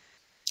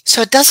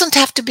 So it doesn't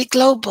have to be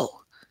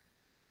global.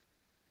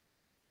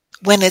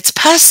 When it's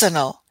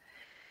personal,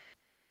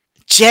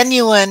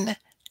 genuine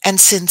and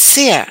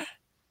sincere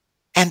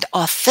and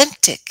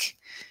authentic,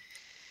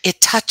 it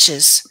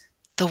touches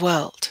the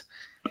world.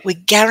 We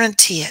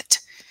guarantee it.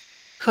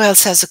 Who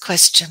else has a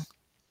question?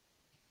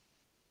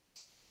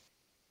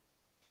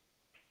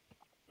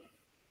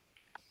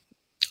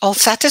 All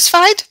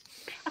satisfied?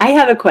 I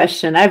have a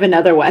question. I have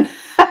another one.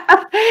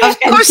 Of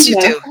course you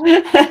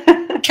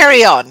do.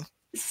 Carry on.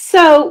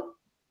 So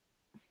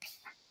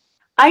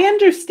I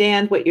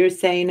understand what you're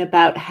saying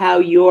about how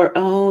your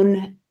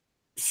own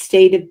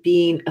state of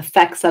being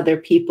affects other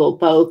people,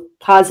 both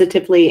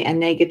positively and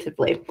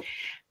negatively.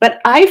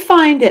 But I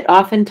find it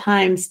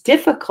oftentimes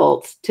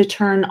difficult to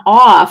turn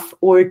off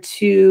or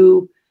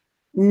to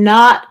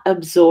not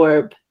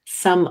absorb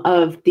some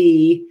of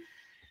the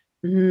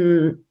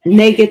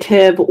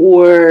negative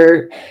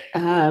or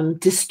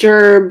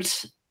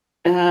disturbed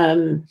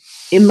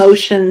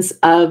emotions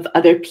of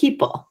other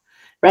people,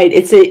 right?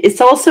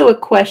 It's also a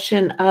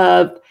question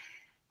of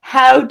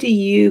how do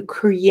you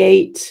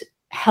create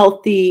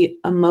healthy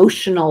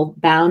emotional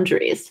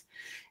boundaries?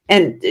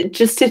 And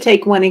just to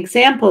take one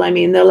example, I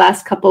mean, the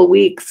last couple of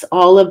weeks,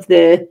 all of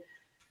the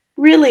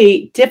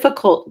really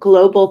difficult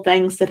global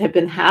things that have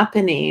been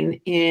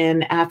happening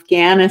in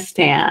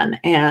Afghanistan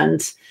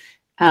and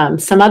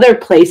some other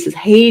places,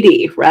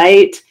 Haiti,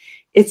 right?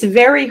 It's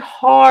very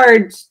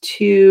hard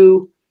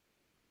to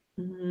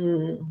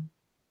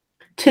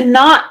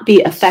not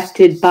be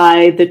affected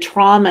by the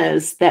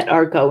traumas that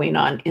are going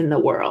on in the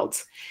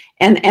world.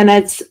 And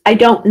I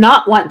don't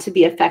not want to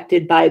be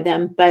affected by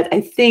them, but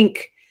I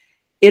think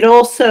it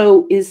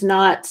also is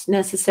not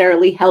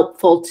necessarily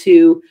helpful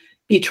to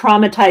be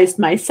traumatized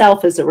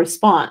myself as a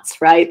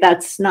response, right?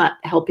 That's not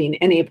helping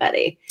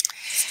anybody.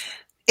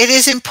 It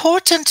is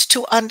important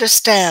to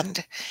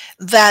understand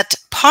that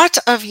part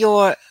of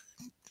your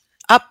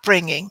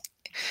upbringing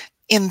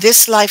in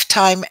this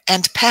lifetime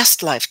and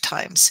past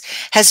lifetimes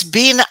has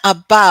been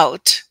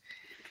about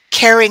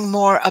caring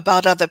more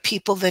about other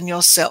people than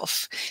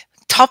yourself.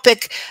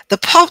 The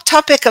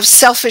topic of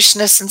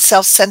selfishness and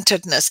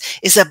self-centeredness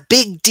is a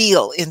big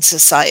deal in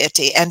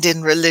society and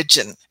in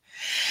religion.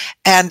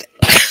 And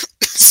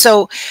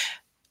so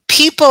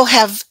people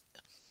have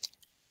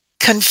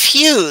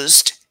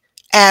confused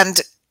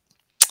and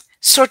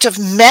sort of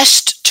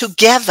meshed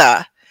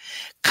together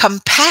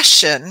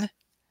compassion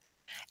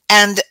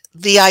and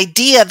the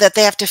idea that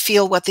they have to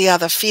feel what the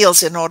other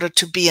feels in order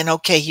to be an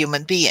okay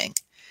human being.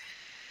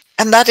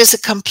 And that is a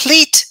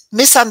complete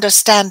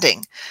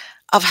misunderstanding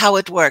of how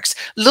it works.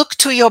 Look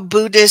to your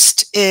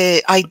Buddhist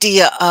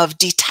idea of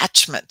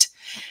detachment.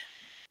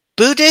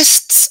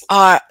 Buddhists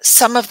are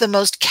some of the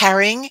most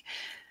caring,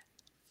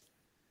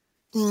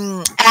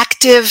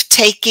 active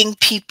taking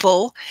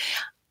people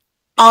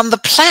on the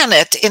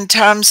planet in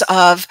terms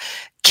of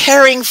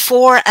caring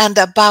for and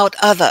about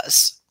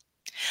others.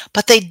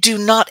 But they do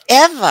not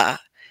ever,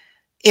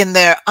 in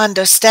their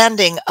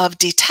understanding of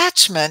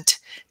detachment,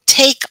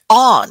 take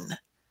on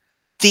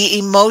the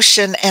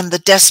emotion and the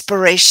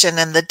desperation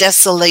and the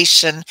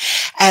desolation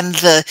and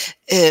the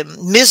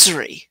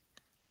misery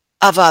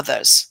of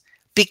others,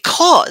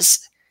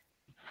 because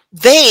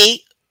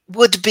they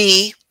would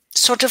be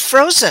sort of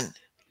frozen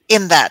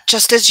in that,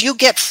 just as you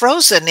get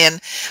frozen in,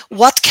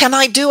 what can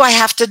I do? I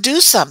have to do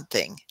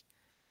something.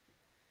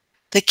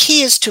 The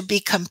key is to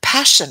be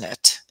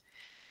compassionate,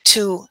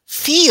 to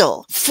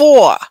feel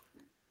for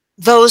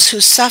those who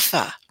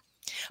suffer,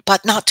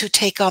 but not to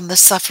take on the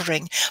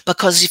suffering,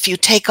 because if you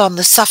take on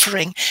the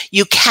suffering,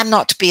 you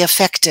cannot be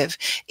effective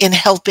in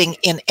helping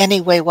in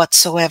any way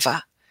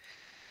whatsoever.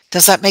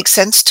 Does that make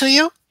sense to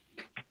you?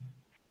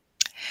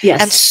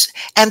 Yes.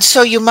 And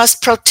so you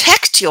must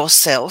protect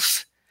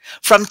yourself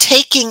from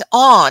taking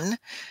on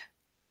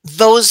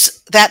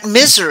that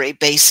misery,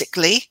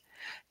 basically,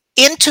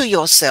 into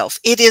yourself.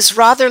 It is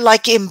rather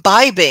like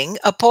imbibing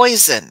a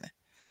poison.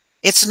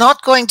 It's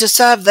not going to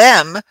serve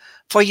them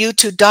for you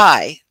to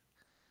die.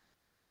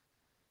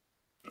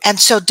 And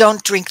so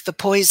don't drink the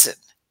poison,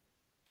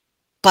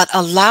 but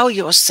allow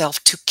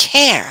yourself to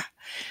care,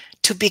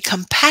 to be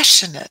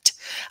compassionate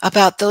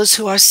about those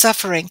who are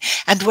suffering,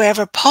 and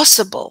wherever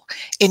possible,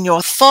 in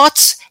your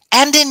thoughts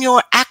and in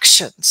your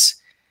actions,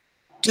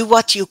 do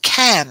what you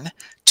can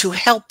to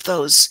help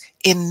those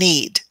in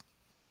need.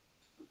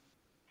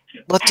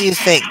 What do you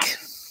think?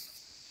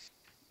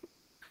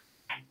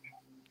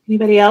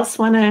 Anybody else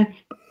want to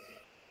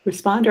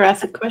respond or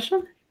ask a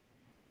question?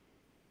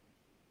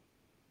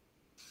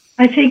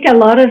 I think a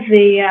lot of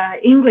the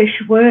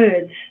English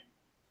words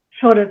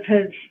sort of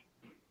have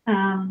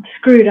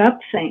screwed up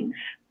things.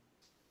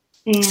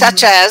 And,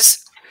 such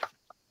as?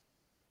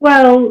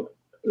 Well,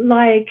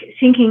 like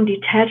thinking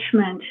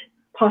detachment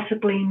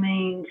possibly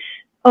means,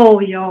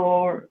 oh,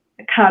 you're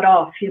cut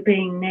off, you're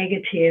being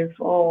negative,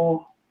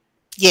 or...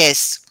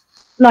 Yes.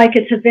 Like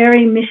it's a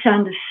very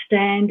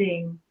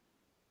misunderstanding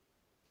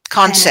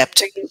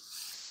concept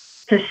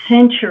for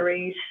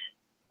centuries,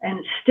 and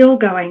it's still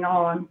going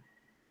on.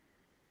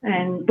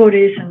 And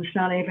Buddhism's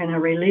not even a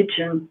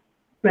religion,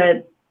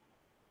 but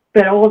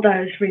all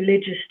those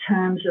religious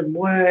terms of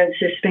words,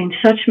 there's been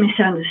such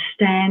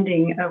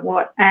misunderstanding of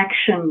what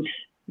actions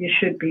you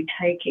should be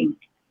taking.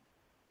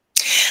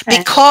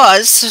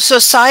 Because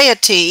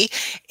society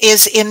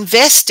is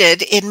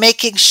invested in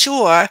making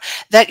sure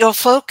that your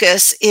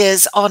focus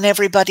is on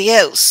everybody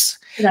else.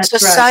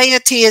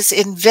 Society is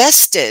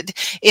invested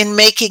in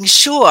making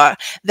sure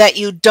that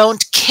you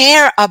don't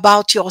care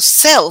about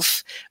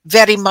yourself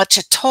very much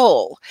at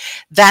all.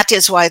 That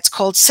is why it's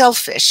called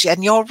selfish.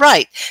 And you're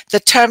right.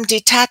 The term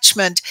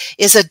detachment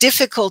is a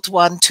difficult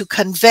one to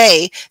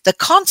convey the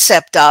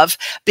concept of,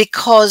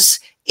 because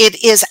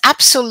it is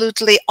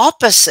absolutely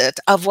opposite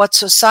of what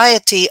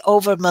society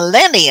over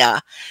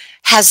millennia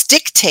has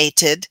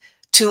dictated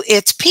to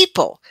its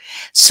people.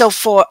 So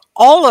for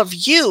all of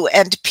you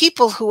and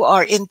people who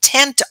are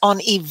intent on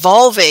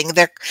evolving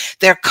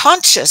their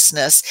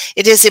consciousness,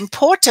 it is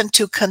important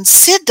to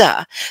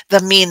consider the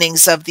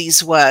meanings of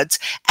these words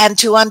and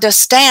to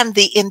understand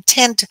the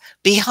intent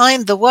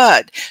behind the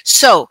word.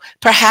 So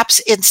perhaps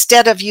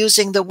instead of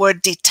using the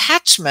word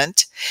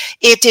detachment,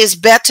 it is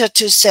better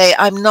to say,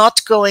 I'm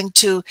not going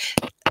to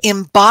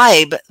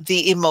imbibe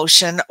the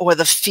emotion or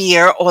the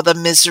fear or the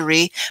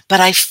misery, but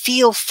I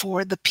feel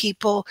for the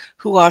people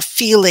who are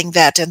feeling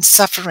that and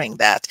suffering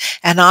that.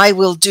 And I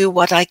will do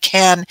what I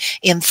can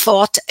in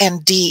thought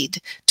and deed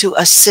to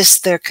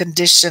assist their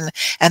condition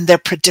and their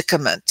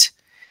predicament.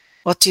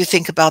 What do you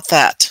think about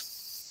that?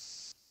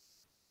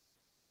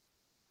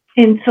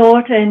 In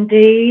thought and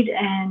deed,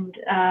 and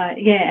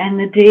and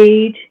the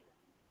deed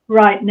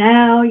right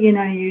now,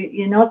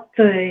 you're not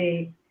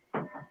the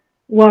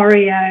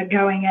warrior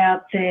going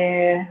out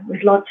there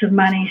with lots of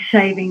money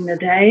saving the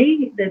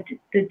day.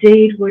 The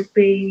deed would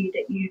be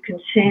that you can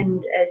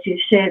send, as you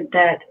said,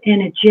 that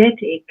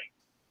energetic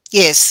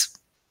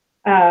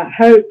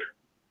hope.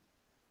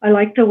 I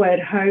like the word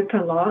hope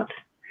a lot.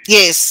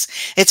 Yes,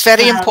 it's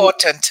very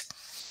important.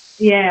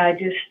 Yeah, I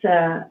just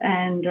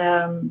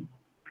and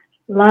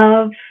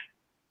love.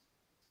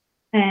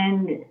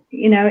 And,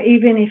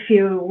 even if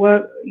you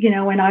work,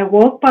 when I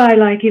walk by,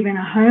 like even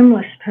a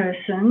homeless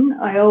person,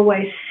 I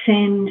always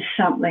send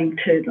something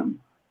to them.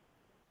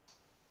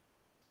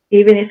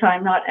 Even if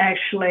I'm not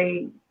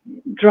actually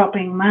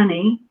dropping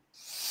money,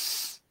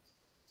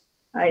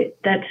 I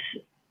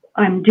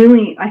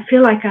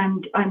feel like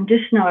I'm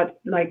just not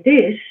like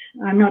this.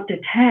 I'm not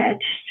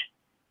detached.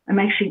 I'm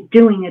actually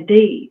doing a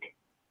deed.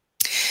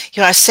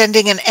 You are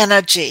sending an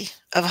energy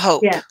of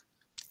hope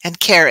and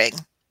caring.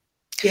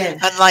 Yes.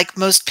 unlike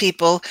most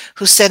people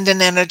who send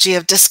an energy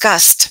of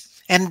disgust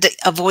and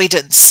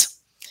avoidance.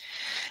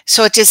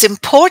 So it is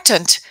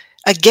important,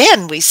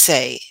 again, we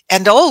say,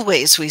 and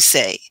always we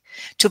say,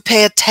 to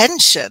pay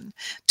attention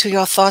to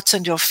your thoughts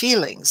and your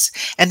feelings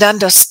and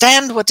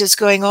understand what is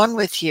going on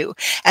with you.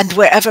 And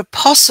wherever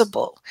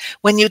possible,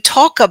 when you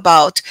talk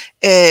about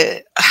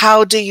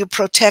how do you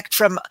protect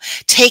from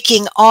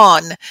taking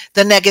on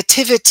the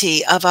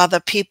negativity of other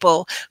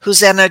people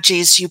whose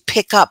energies you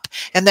pick up.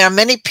 And there are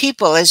many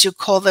people, as you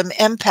call them,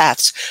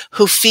 empaths,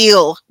 who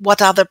feel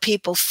what other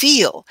people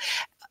feel.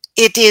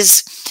 It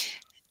is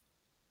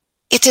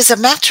a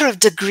matter of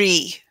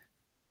degree.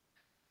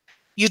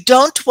 You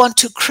don't want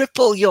to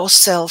cripple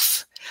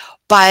yourself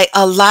by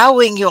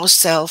allowing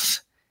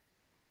yourself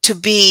to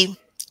be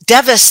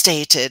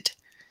devastated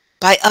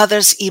by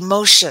others'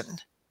 emotion.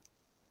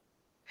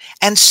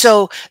 And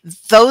so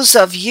those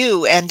of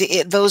you and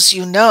those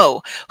you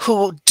know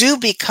who do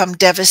become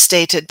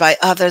devastated by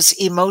others'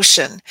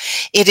 emotion,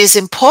 it is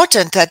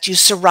important that you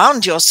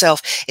surround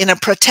yourself in a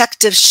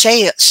protective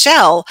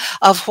shell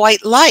of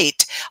white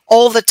light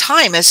all the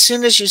time. As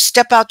soon as you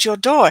step out your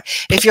door,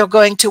 if you're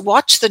going to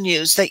watch the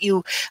news, that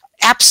you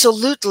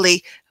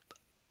absolutely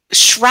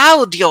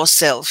shroud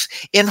yourself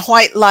in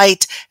white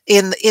light,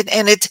 and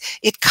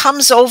it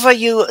comes over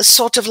you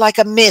sort of like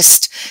a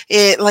mist,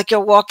 like you're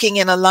walking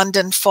in a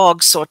London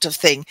fog sort of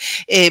thing,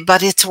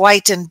 but it's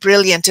white and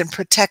brilliant and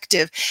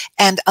protective,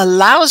 and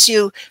allows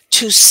you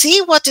to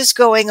see what is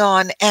going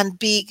on and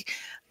be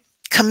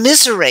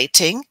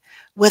commiserating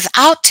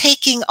without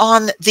taking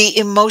on the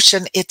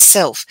emotion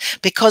itself,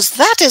 because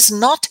that is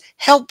not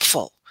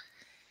helpful.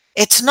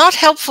 It's not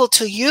helpful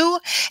to you,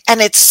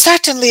 and it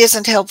certainly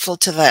isn't helpful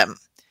to them.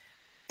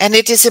 And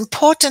it is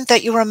important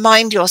that you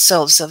remind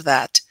yourselves of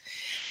that.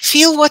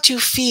 Feel what you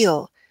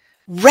feel.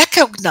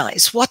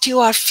 Recognize what you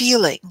are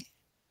feeling.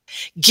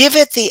 Give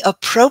it the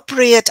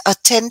appropriate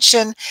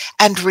attention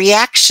and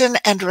reaction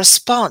and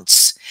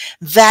response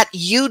that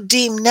you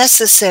deem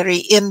necessary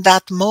in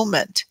that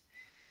moment.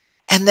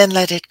 And then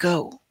let it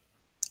go.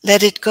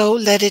 Let it go,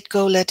 let it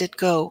go, let it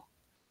go.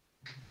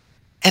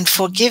 And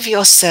forgive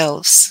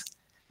yourselves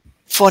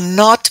for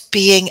not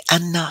being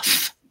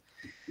enough.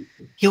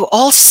 You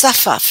all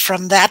suffer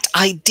from that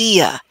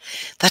idea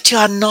that you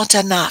are not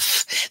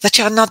enough, that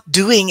you are not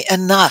doing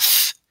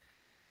enough.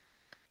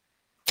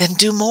 Then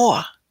do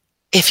more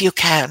if you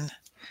can.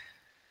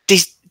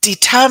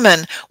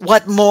 Determine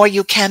what more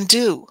you can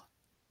do.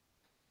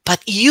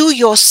 But you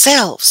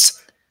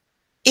yourselves,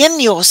 in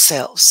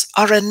yourselves,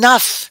 are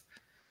enough.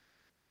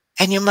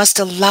 And you must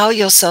allow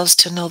yourselves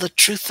to know the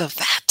truth of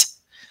that.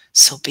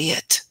 So be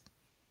it.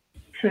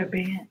 So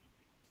be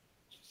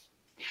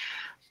it.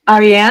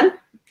 Ariane?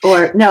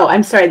 Or no,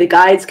 I'm sorry, the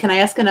guides. Can I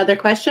ask another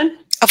question?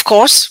 Of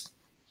course.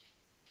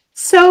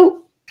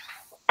 So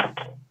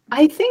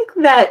I think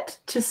that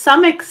to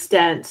some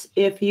extent,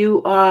 if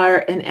you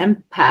are an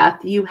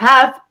empath, you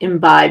have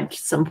imbibed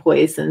some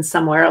poison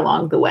somewhere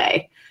along the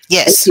way.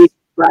 Yes. As you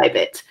describe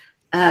it.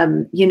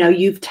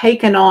 You've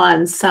taken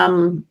on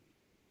some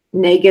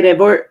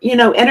negative or,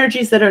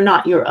 energies that are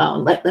not your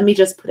own. Let me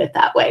just put it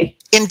that way.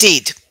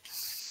 Indeed.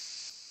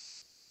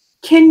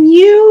 Can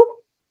you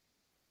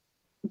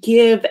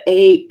give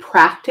a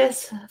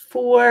practice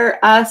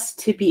for us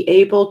to be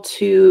able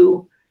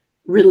to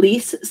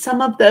release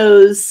some of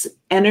those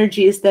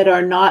energies that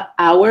are not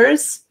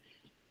ours?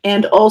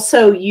 And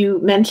also, you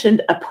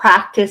mentioned a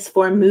practice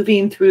for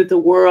moving through the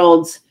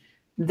world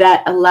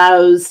that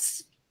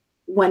allows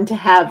one to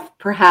have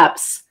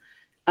perhaps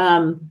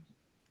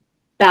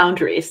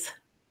boundaries.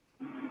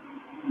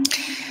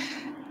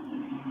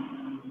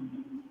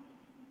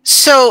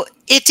 So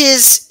it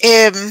is...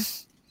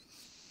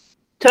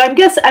 So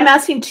I'm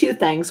asking two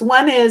things.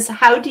 One is,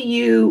 how do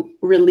you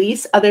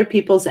release other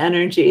people's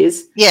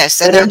energies? Yes,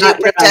 and how do you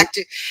protect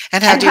it?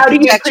 And how do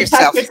you protect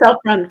yourself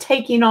from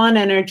taking on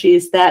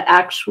energies that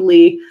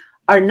actually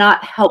are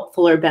not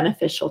helpful or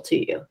beneficial to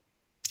you?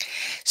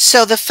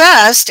 So the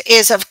first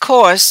is, of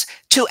course,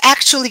 to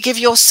actually give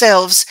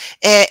yourselves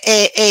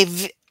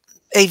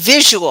a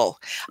visual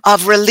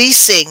of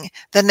releasing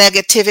the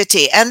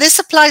negativity. And this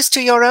applies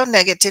to your own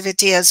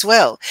negativity as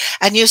well.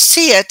 And you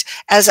see it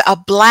as a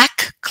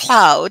black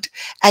cloud,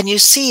 and you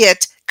see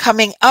it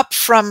coming up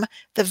from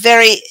the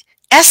very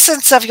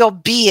essence of your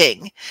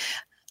being,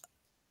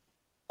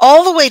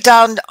 all the way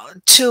down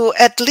to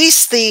at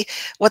least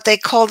what they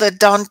call the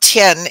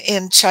dantian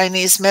in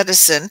Chinese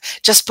medicine,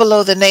 just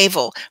below the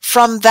navel.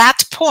 From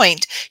that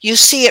point, you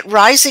see it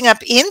rising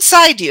up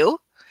inside you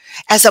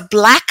as a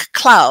black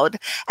cloud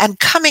and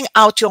coming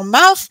out your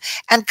mouth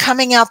and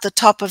coming out the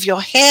top of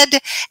your head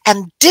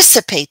and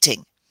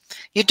dissipating.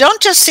 You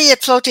don't just see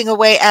it floating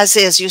away as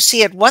is. You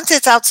see it, once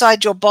it's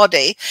outside your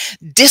body,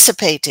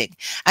 dissipating.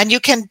 And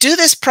you can do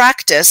this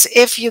practice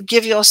if you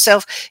give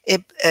yourself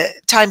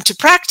time to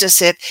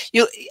practice it.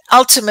 You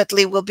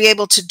ultimately will be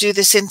able to do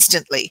this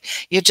instantly.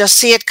 You just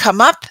see it come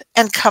up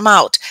and come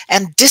out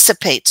and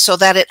dissipate so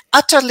that it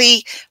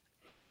utterly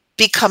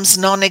becomes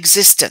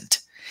non-existent.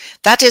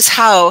 That is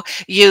how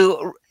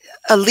you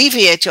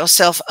alleviate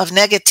yourself of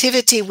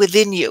negativity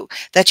within you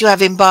that you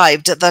have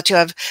imbibed, that you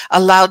have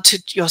allowed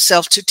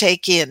yourself to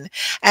take in.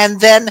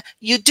 And then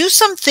you do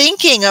some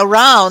thinking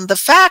around the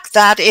fact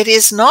that it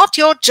is not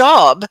your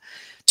job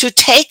to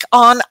take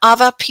on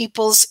other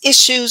people's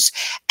issues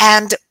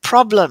and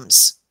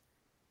problems,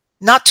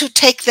 not to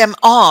take them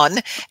on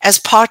as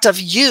part of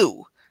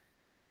you,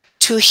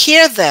 to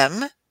hear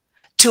them,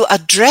 to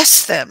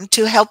address them,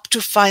 to help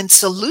to find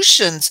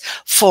solutions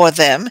for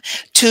them,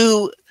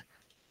 to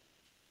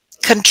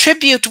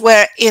contribute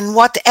in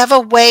whatever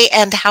way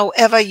and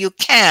however you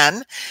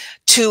can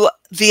to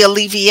the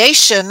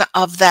alleviation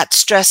of that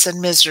stress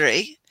and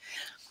misery.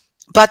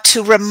 But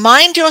to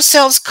remind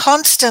yourselves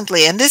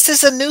constantly, and this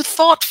is a new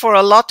thought for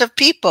a lot of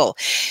people,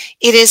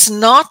 it is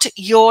not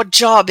your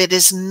job, it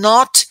is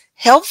not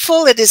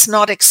helpful, it is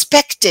not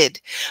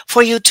expected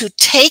for you to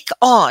take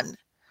on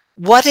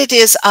what it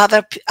is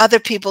other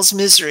people's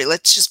misery,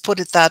 let's just put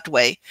it that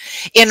way,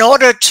 in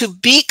order to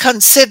be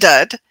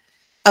considered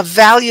a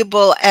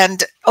valuable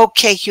and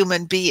okay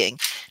human being.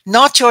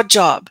 Not your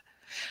job.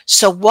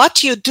 So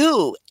what you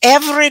do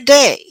every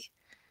day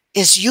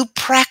is you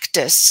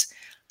practice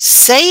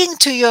saying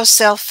to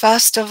yourself,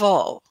 first of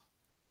all,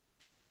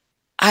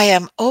 I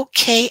am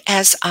okay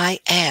as I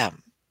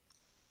am.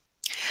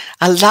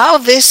 Allow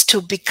this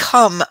to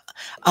become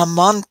a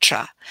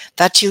mantra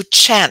that you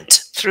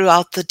chant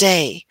throughout the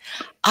day.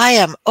 I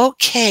am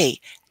okay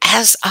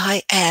as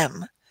I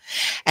am.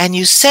 And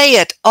you say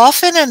it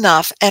often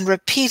enough and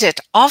repeat it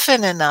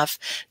often enough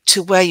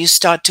to where you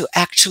start to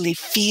actually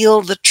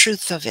feel the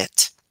truth of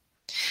it.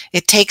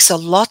 It takes a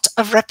lot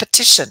of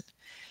repetition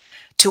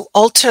to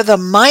alter the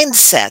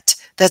mindset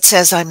that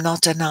says, I'm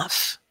not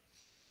enough.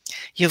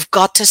 You've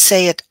got to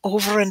say it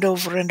over and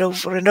over and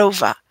over and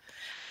over.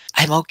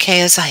 I'm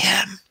okay as I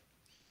am.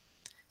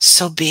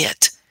 So be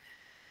it.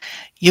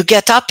 You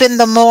get up in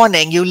the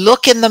morning, you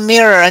look in the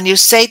mirror, and you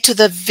say to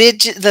the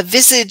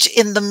visage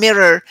in the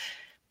mirror,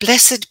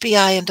 blessed be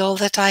I and all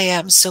that I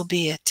am, so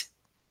be it.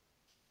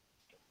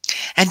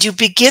 And you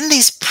begin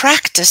these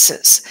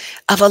practices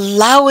of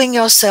allowing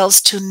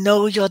yourselves to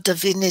know your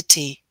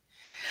divinity,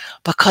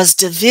 because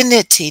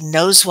divinity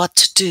knows what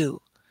to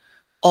do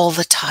all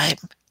the time,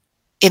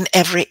 in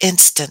every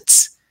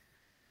instance.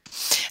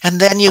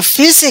 And then you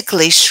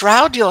physically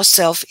shroud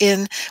yourself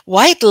in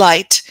white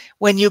light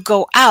when you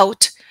go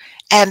out,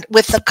 and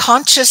with the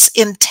conscious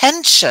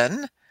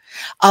intention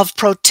of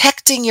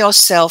protecting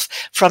yourself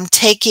from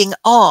taking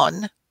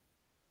on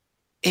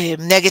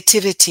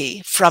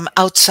negativity from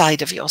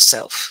outside of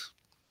yourself.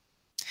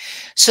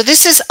 So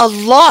this is a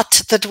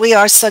lot that we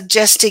are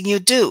suggesting you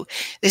do.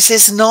 This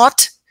is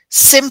not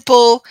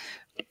simple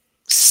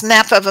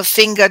snap of a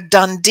finger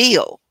done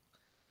deal.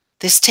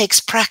 This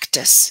takes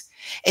practice.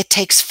 It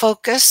takes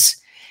focus.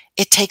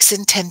 It takes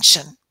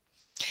intention.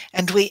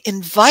 And we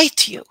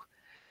invite you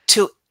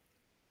to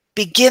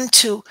begin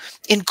to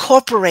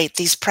incorporate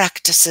these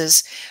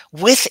practices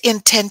with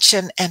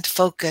intention and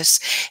focus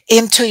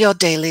into your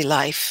daily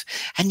life.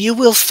 And you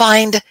will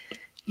find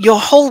your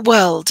whole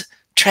world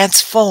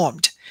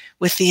transformed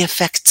with the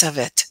effects of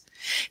it.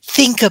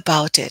 Think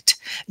about it.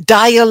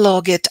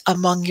 Dialogue it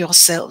among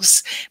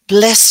yourselves.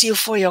 Bless you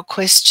for your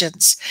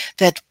questions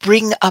that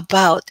bring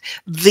about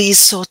these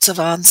sorts of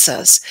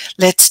answers.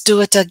 Let's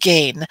do it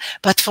again.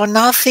 But for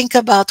now, think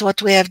about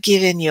what we have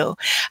given you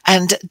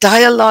and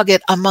dialogue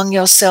it among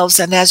yourselves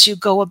and as you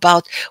go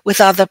about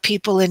with other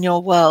people in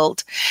your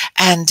world.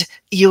 And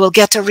you will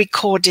get a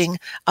recording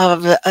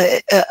of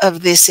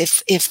this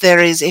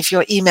if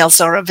your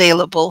emails are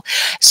available,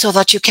 so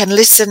that you can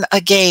listen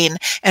again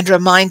and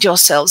remind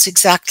yourselves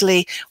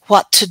exactly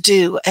what to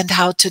do and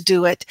how to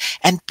do it,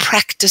 and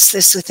practice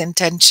this with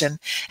intention.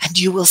 And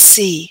you will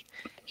see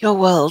your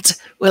world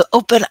will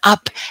open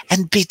up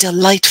and be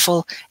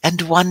delightful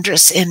and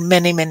wondrous in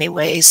many, many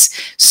ways.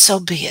 So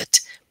be it.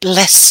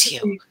 Bless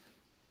you.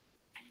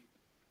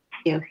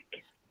 Yeah.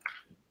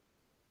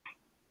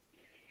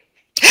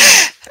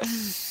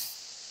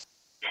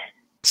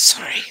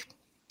 Sorry.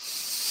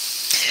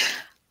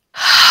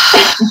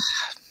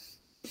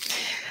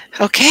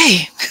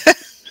 Okay.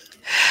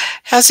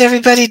 How's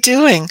everybody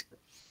doing?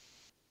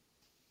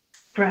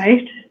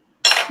 Right.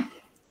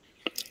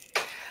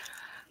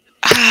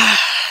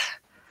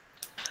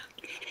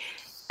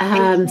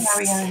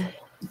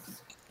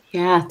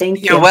 Yeah, thank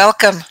you. You're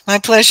welcome. My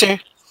pleasure.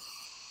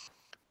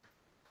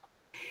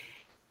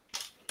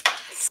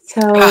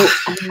 So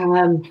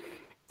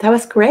that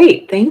was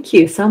great. Thank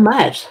you so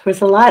much.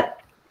 There's a lot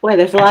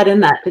in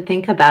that to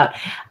think about.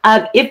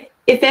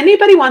 If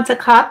anybody wants a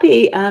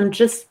copy,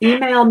 just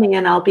email me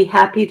and I'll be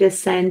happy to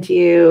send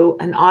you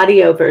an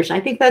audio version. I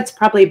think that's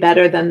probably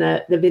better than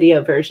the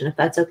video version, if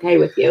that's okay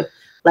with you.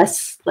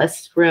 Less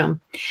room.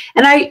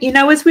 And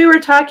as we were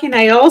talking,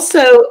 I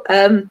also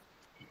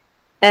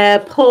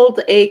pulled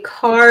a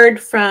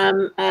card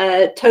from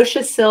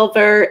Tosha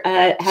Silver.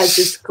 Has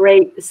this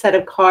great set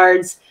of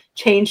cards,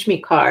 Change Me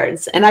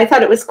cards. And I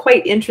thought it was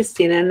quite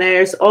interesting. And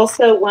there's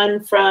also one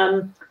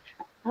from,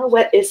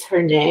 what is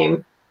her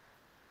name?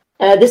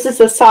 This is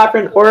a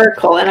sovereign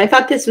oracle, and I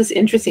thought this was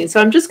interesting. So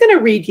I'm just going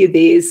to read you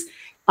these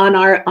on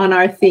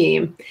our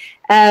theme.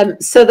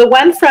 So the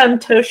one from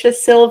Tosha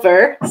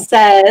Silver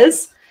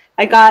says,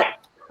 I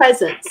got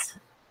presence.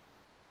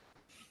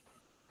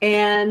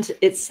 And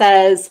it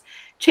says,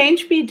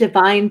 change me,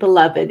 divine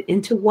beloved,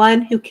 into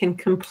one who can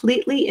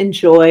completely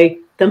enjoy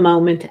the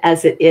moment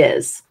as it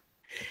is.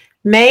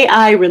 May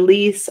I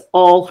release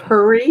all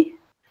hurry,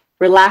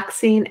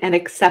 relaxing and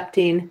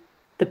accepting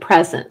the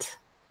present.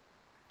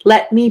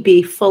 Let me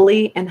be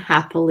fully and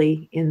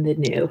happily in the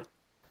new.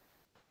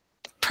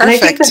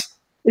 Perfect.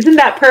 Isn't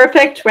that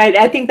perfect, right?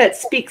 I think that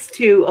speaks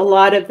to a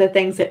lot of the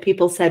things that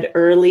people said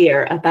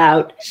earlier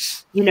about,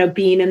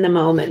 being in the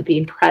moment,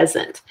 being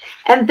present.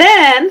 And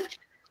then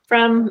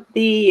from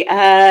the,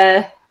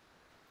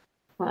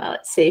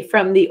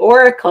 from the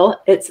oracle,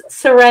 it's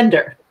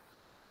surrender.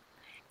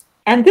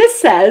 And this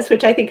says,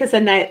 which I think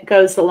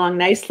goes along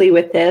nicely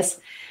with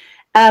this,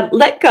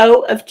 let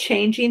go of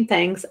changing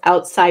things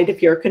outside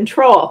of your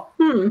control.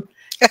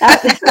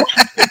 That's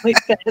really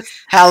good.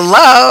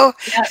 Hello.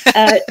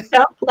 Yeah,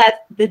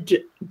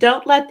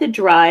 don't let the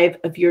drive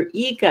of your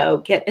ego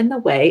get in the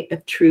way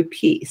of true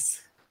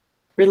peace.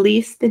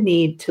 Release the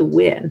need to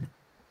win.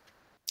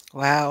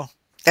 Wow,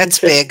 that's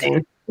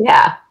big.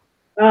 Yeah.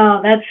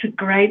 Oh, that's a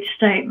great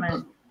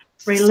statement.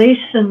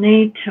 Release the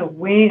need to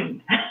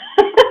win.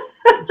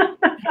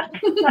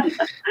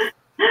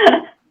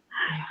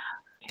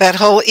 That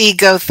whole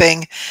ego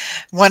thing.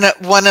 One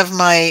of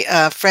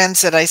my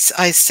friends that I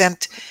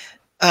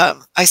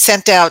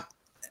sent out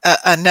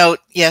a note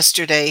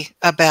yesterday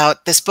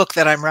about this book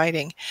that I'm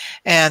writing,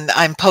 and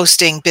I'm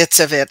posting bits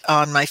of it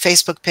on my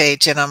Facebook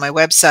page and on my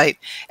website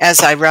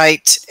as I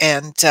write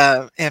and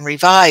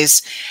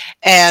revise.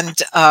 And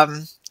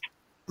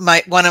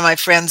one of my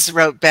friends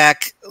wrote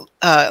back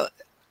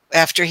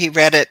after he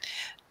read it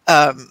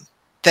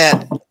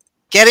that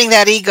getting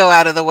that ego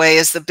out of the way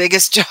is the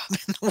biggest job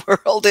in the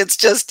world. It's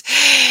just,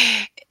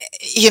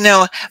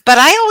 but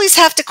I always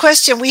have to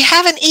question, we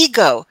have an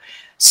ego.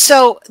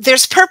 So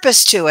there's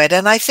purpose to it.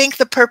 And I think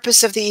the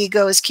purpose of the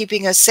ego is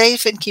keeping us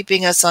safe and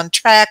keeping us on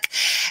track.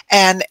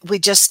 And we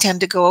just tend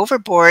to go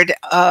overboard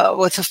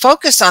with a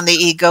focus on the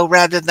ego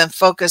rather than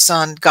focus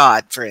on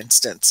God, for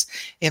instance,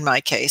 in my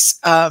case.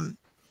 I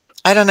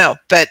don't know.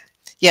 But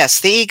yes,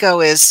 the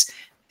ego is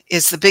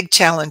the big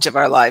challenge of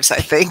our lives, I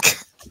think.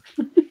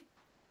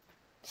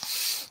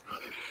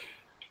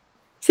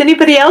 Does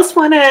anybody else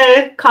want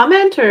to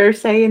comment or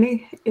say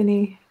anything?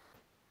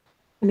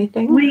 Well,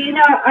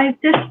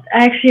 it's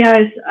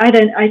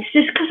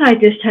just because I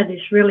just had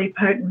this really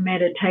potent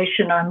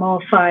meditation I'm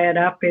all fired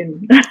up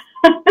in.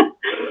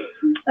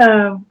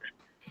 I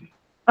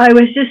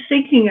was just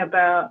thinking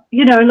about,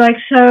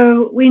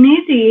 so we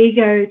need the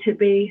ego to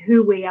be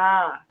who we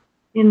are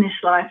in this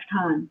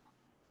lifetime,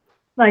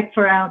 like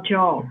for our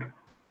job,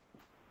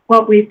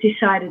 what we've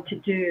decided to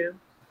do,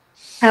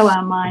 how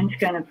our mind's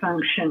going to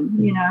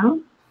function,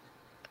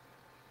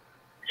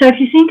 So if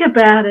you think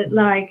about it,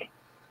 like,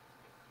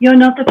 you're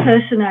not the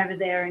person over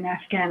there in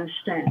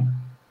Afghanistan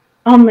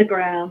on the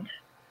ground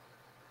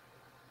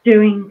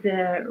doing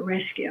the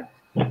rescue.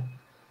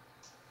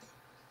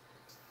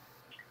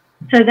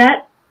 So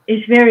that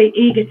is very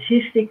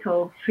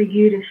egotistical for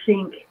you to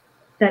think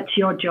that's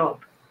your job.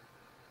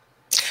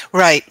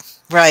 Right.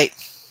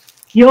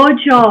 Your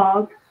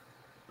job,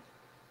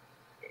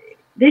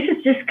 this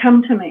has just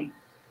come to me.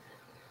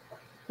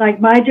 Like,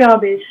 my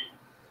job is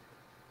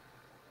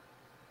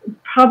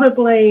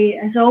probably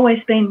has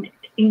always been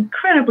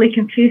incredibly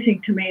confusing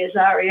to me, as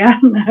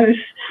Ariane knows,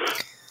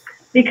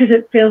 because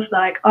it feels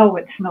like,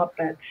 it's not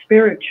that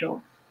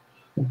spiritual.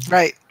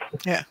 Right.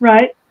 Yeah.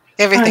 Right?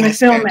 Everything is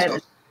spiritual.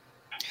 Edit.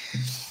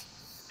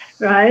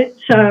 Right?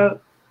 So,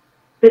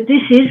 but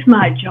this is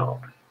my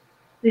job.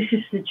 This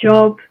is the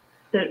job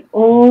that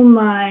all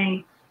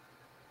my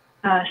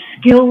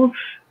skills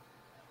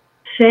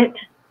set,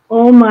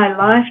 all my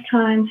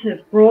lifetimes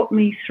have brought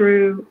me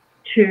through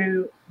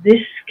to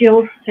this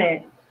skill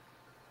set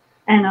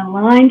and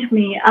aligned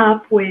me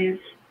up with,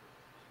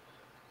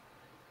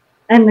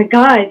 and the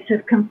guides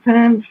have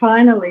confirmed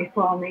finally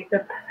for me,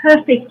 the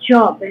perfect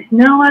job. There's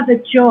no other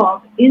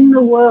job in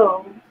the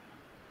world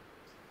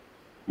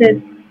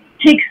that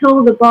ticks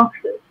all the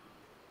boxes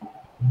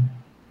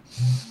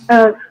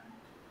of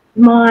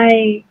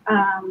my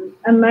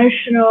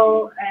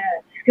emotional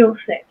skill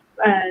set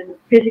and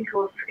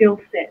physical skill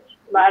set,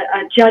 like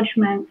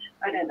judgment,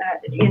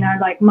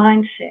 like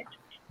mindset.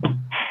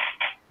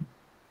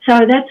 So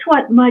that's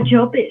what my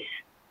job is.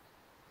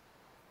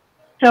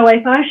 So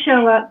if I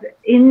show up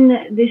in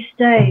this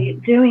day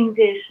doing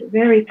this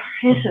very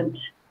present,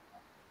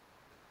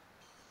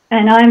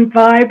 and I'm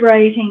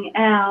vibrating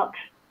out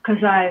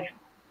because I've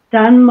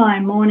done my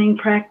morning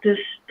practice,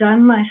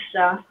 done my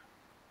stuff,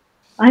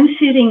 I'm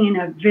sitting in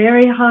a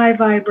very high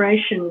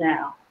vibration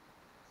now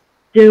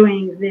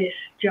doing this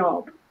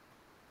job.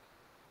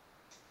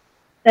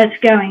 That's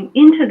going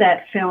into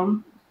that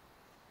film.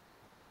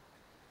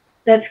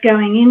 That's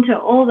going into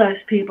all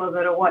those people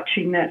that are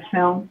watching that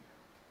film,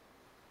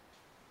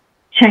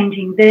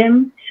 changing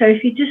them. So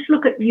if you just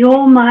look at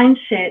your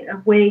mindset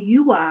of where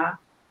you are,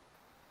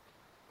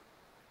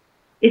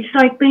 it's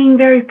like being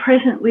very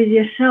present with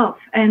yourself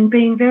and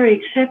being very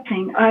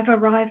accepting. I've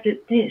arrived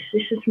at this.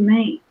 This is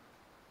me.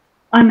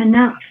 I'm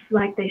enough.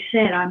 Like they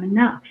said, I'm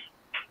enough.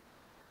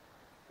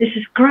 This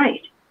is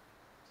great.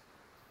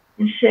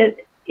 And said,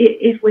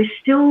 if we're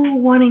still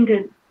wanting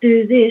to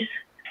do this,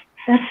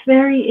 that's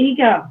very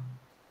ego.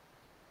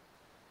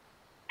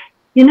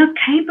 You're not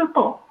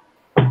capable.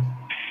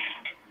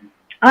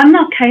 I'm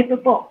not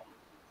capable.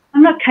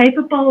 I'm not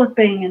capable of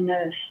being a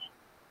nurse.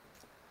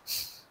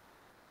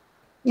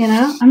 You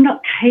know, I'm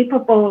not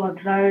capable of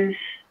those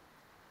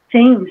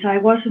things. I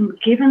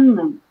wasn't given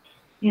them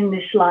in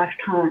this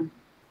lifetime.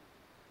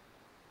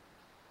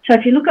 So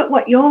if you look at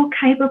what you're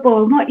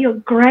capable and what you're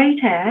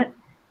great at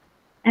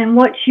and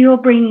what you're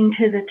bringing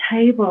to the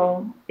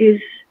table is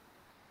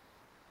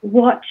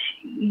what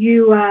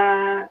you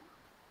are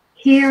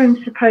here and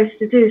supposed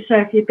to do. So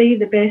if you be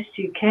the best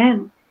you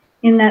can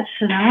in that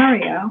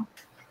scenario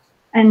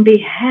and be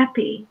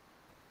happy.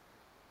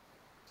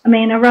 I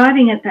mean,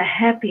 arriving at the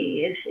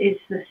happy is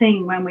the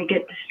thing when we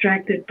get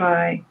distracted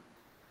by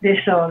this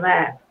or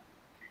that.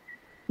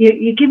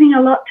 You're giving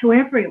a lot to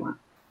everyone.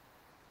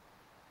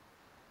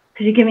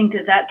 Because you're giving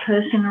to that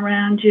person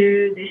around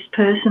you, this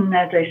person,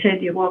 as I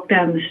said, you walk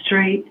down the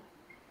street.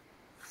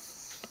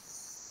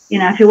 You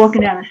know, if you're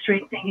walking down the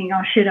street thinking,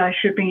 oh shit, I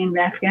should be in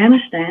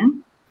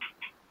Afghanistan,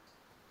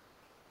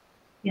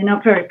 you're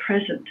not very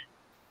present.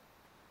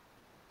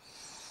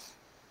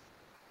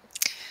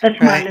 That's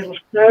right. My little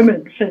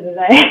sermon for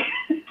today.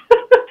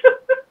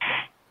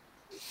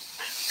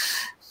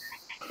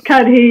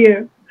 Can't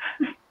hear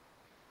you.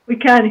 We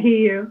can't hear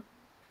you.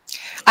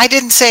 I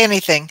didn't say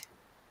anything.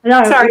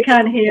 No, sorry. We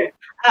can't hear.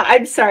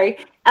 I'm sorry.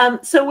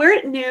 So we're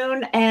at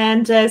noon,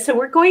 and so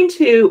we're going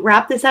to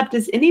wrap this up.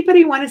 Does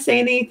anybody want to say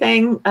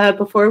anything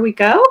before we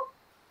go?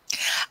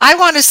 I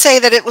want to say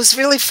that it was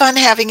really fun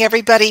having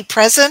everybody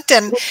present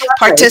and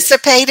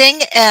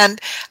participating,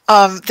 and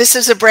this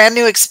is a brand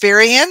new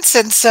experience,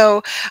 and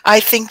so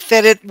I think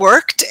that it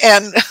worked,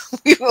 and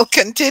we will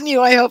continue,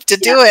 I hope, to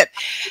do it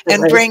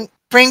and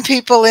bring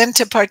people in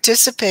to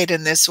participate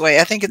in this way.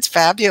 I think it's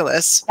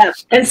fabulous. Yeah.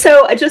 And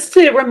so just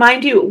to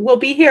remind you, we'll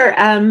be here,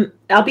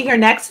 I'll be here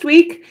next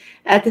week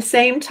at the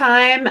same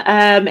time,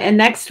 and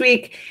next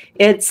week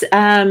it's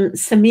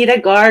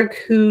Samita Garg,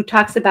 who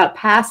talks about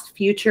past,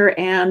 future,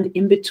 and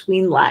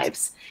in-between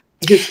lives,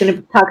 who's going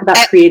to talk about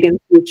creating the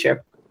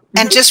future.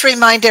 And just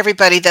remind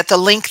everybody that the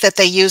link that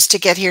they used to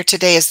get here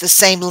today is the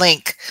same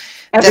link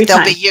that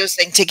they'll be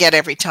using to get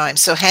every time.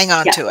 So hang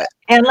on to it.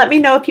 And let me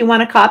know if you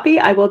want a copy.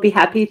 I will be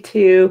happy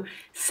to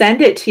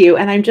send it to you.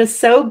 And I'm just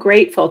so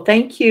grateful.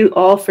 Thank you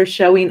all for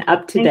showing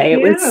up today.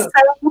 It was so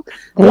lovely.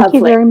 Thank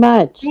you very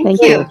much.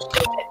 Thank you.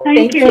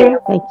 Thank you.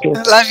 Thank you.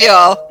 Love you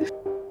all.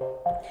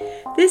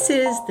 This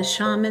is The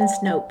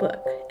Shaman's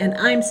Notebook, and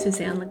I'm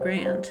Suzanne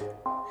LeGrand.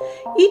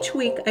 Each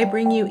week, I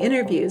bring you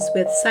interviews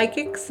with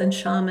psychics and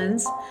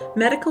shamans,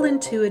 medical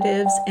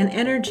intuitives, and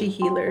energy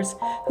healers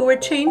who are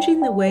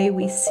changing the way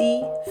we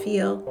see,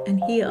 feel,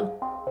 and heal.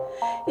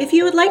 If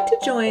you would like to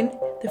join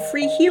the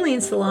free healing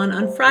salon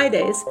on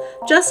Fridays,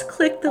 just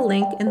click the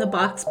link in the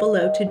box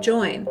below to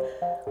join,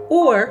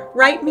 or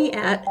write me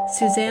at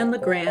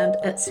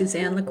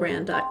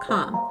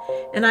suzannelegrand@suzannelegrand.com,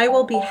 and I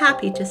will be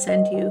happy to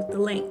send you the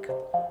link.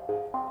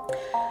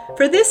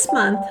 For this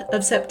month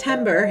of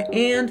September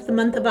and the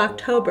month of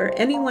October,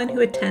 anyone who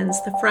attends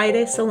the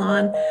Friday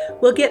Salon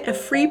will get a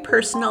free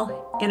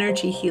personal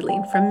energy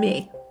healing from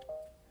me.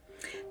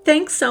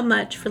 Thanks so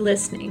much for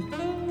listening.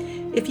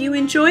 If you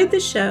enjoyed the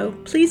show,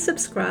 please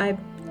subscribe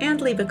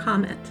and leave a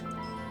comment.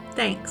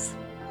 Thanks.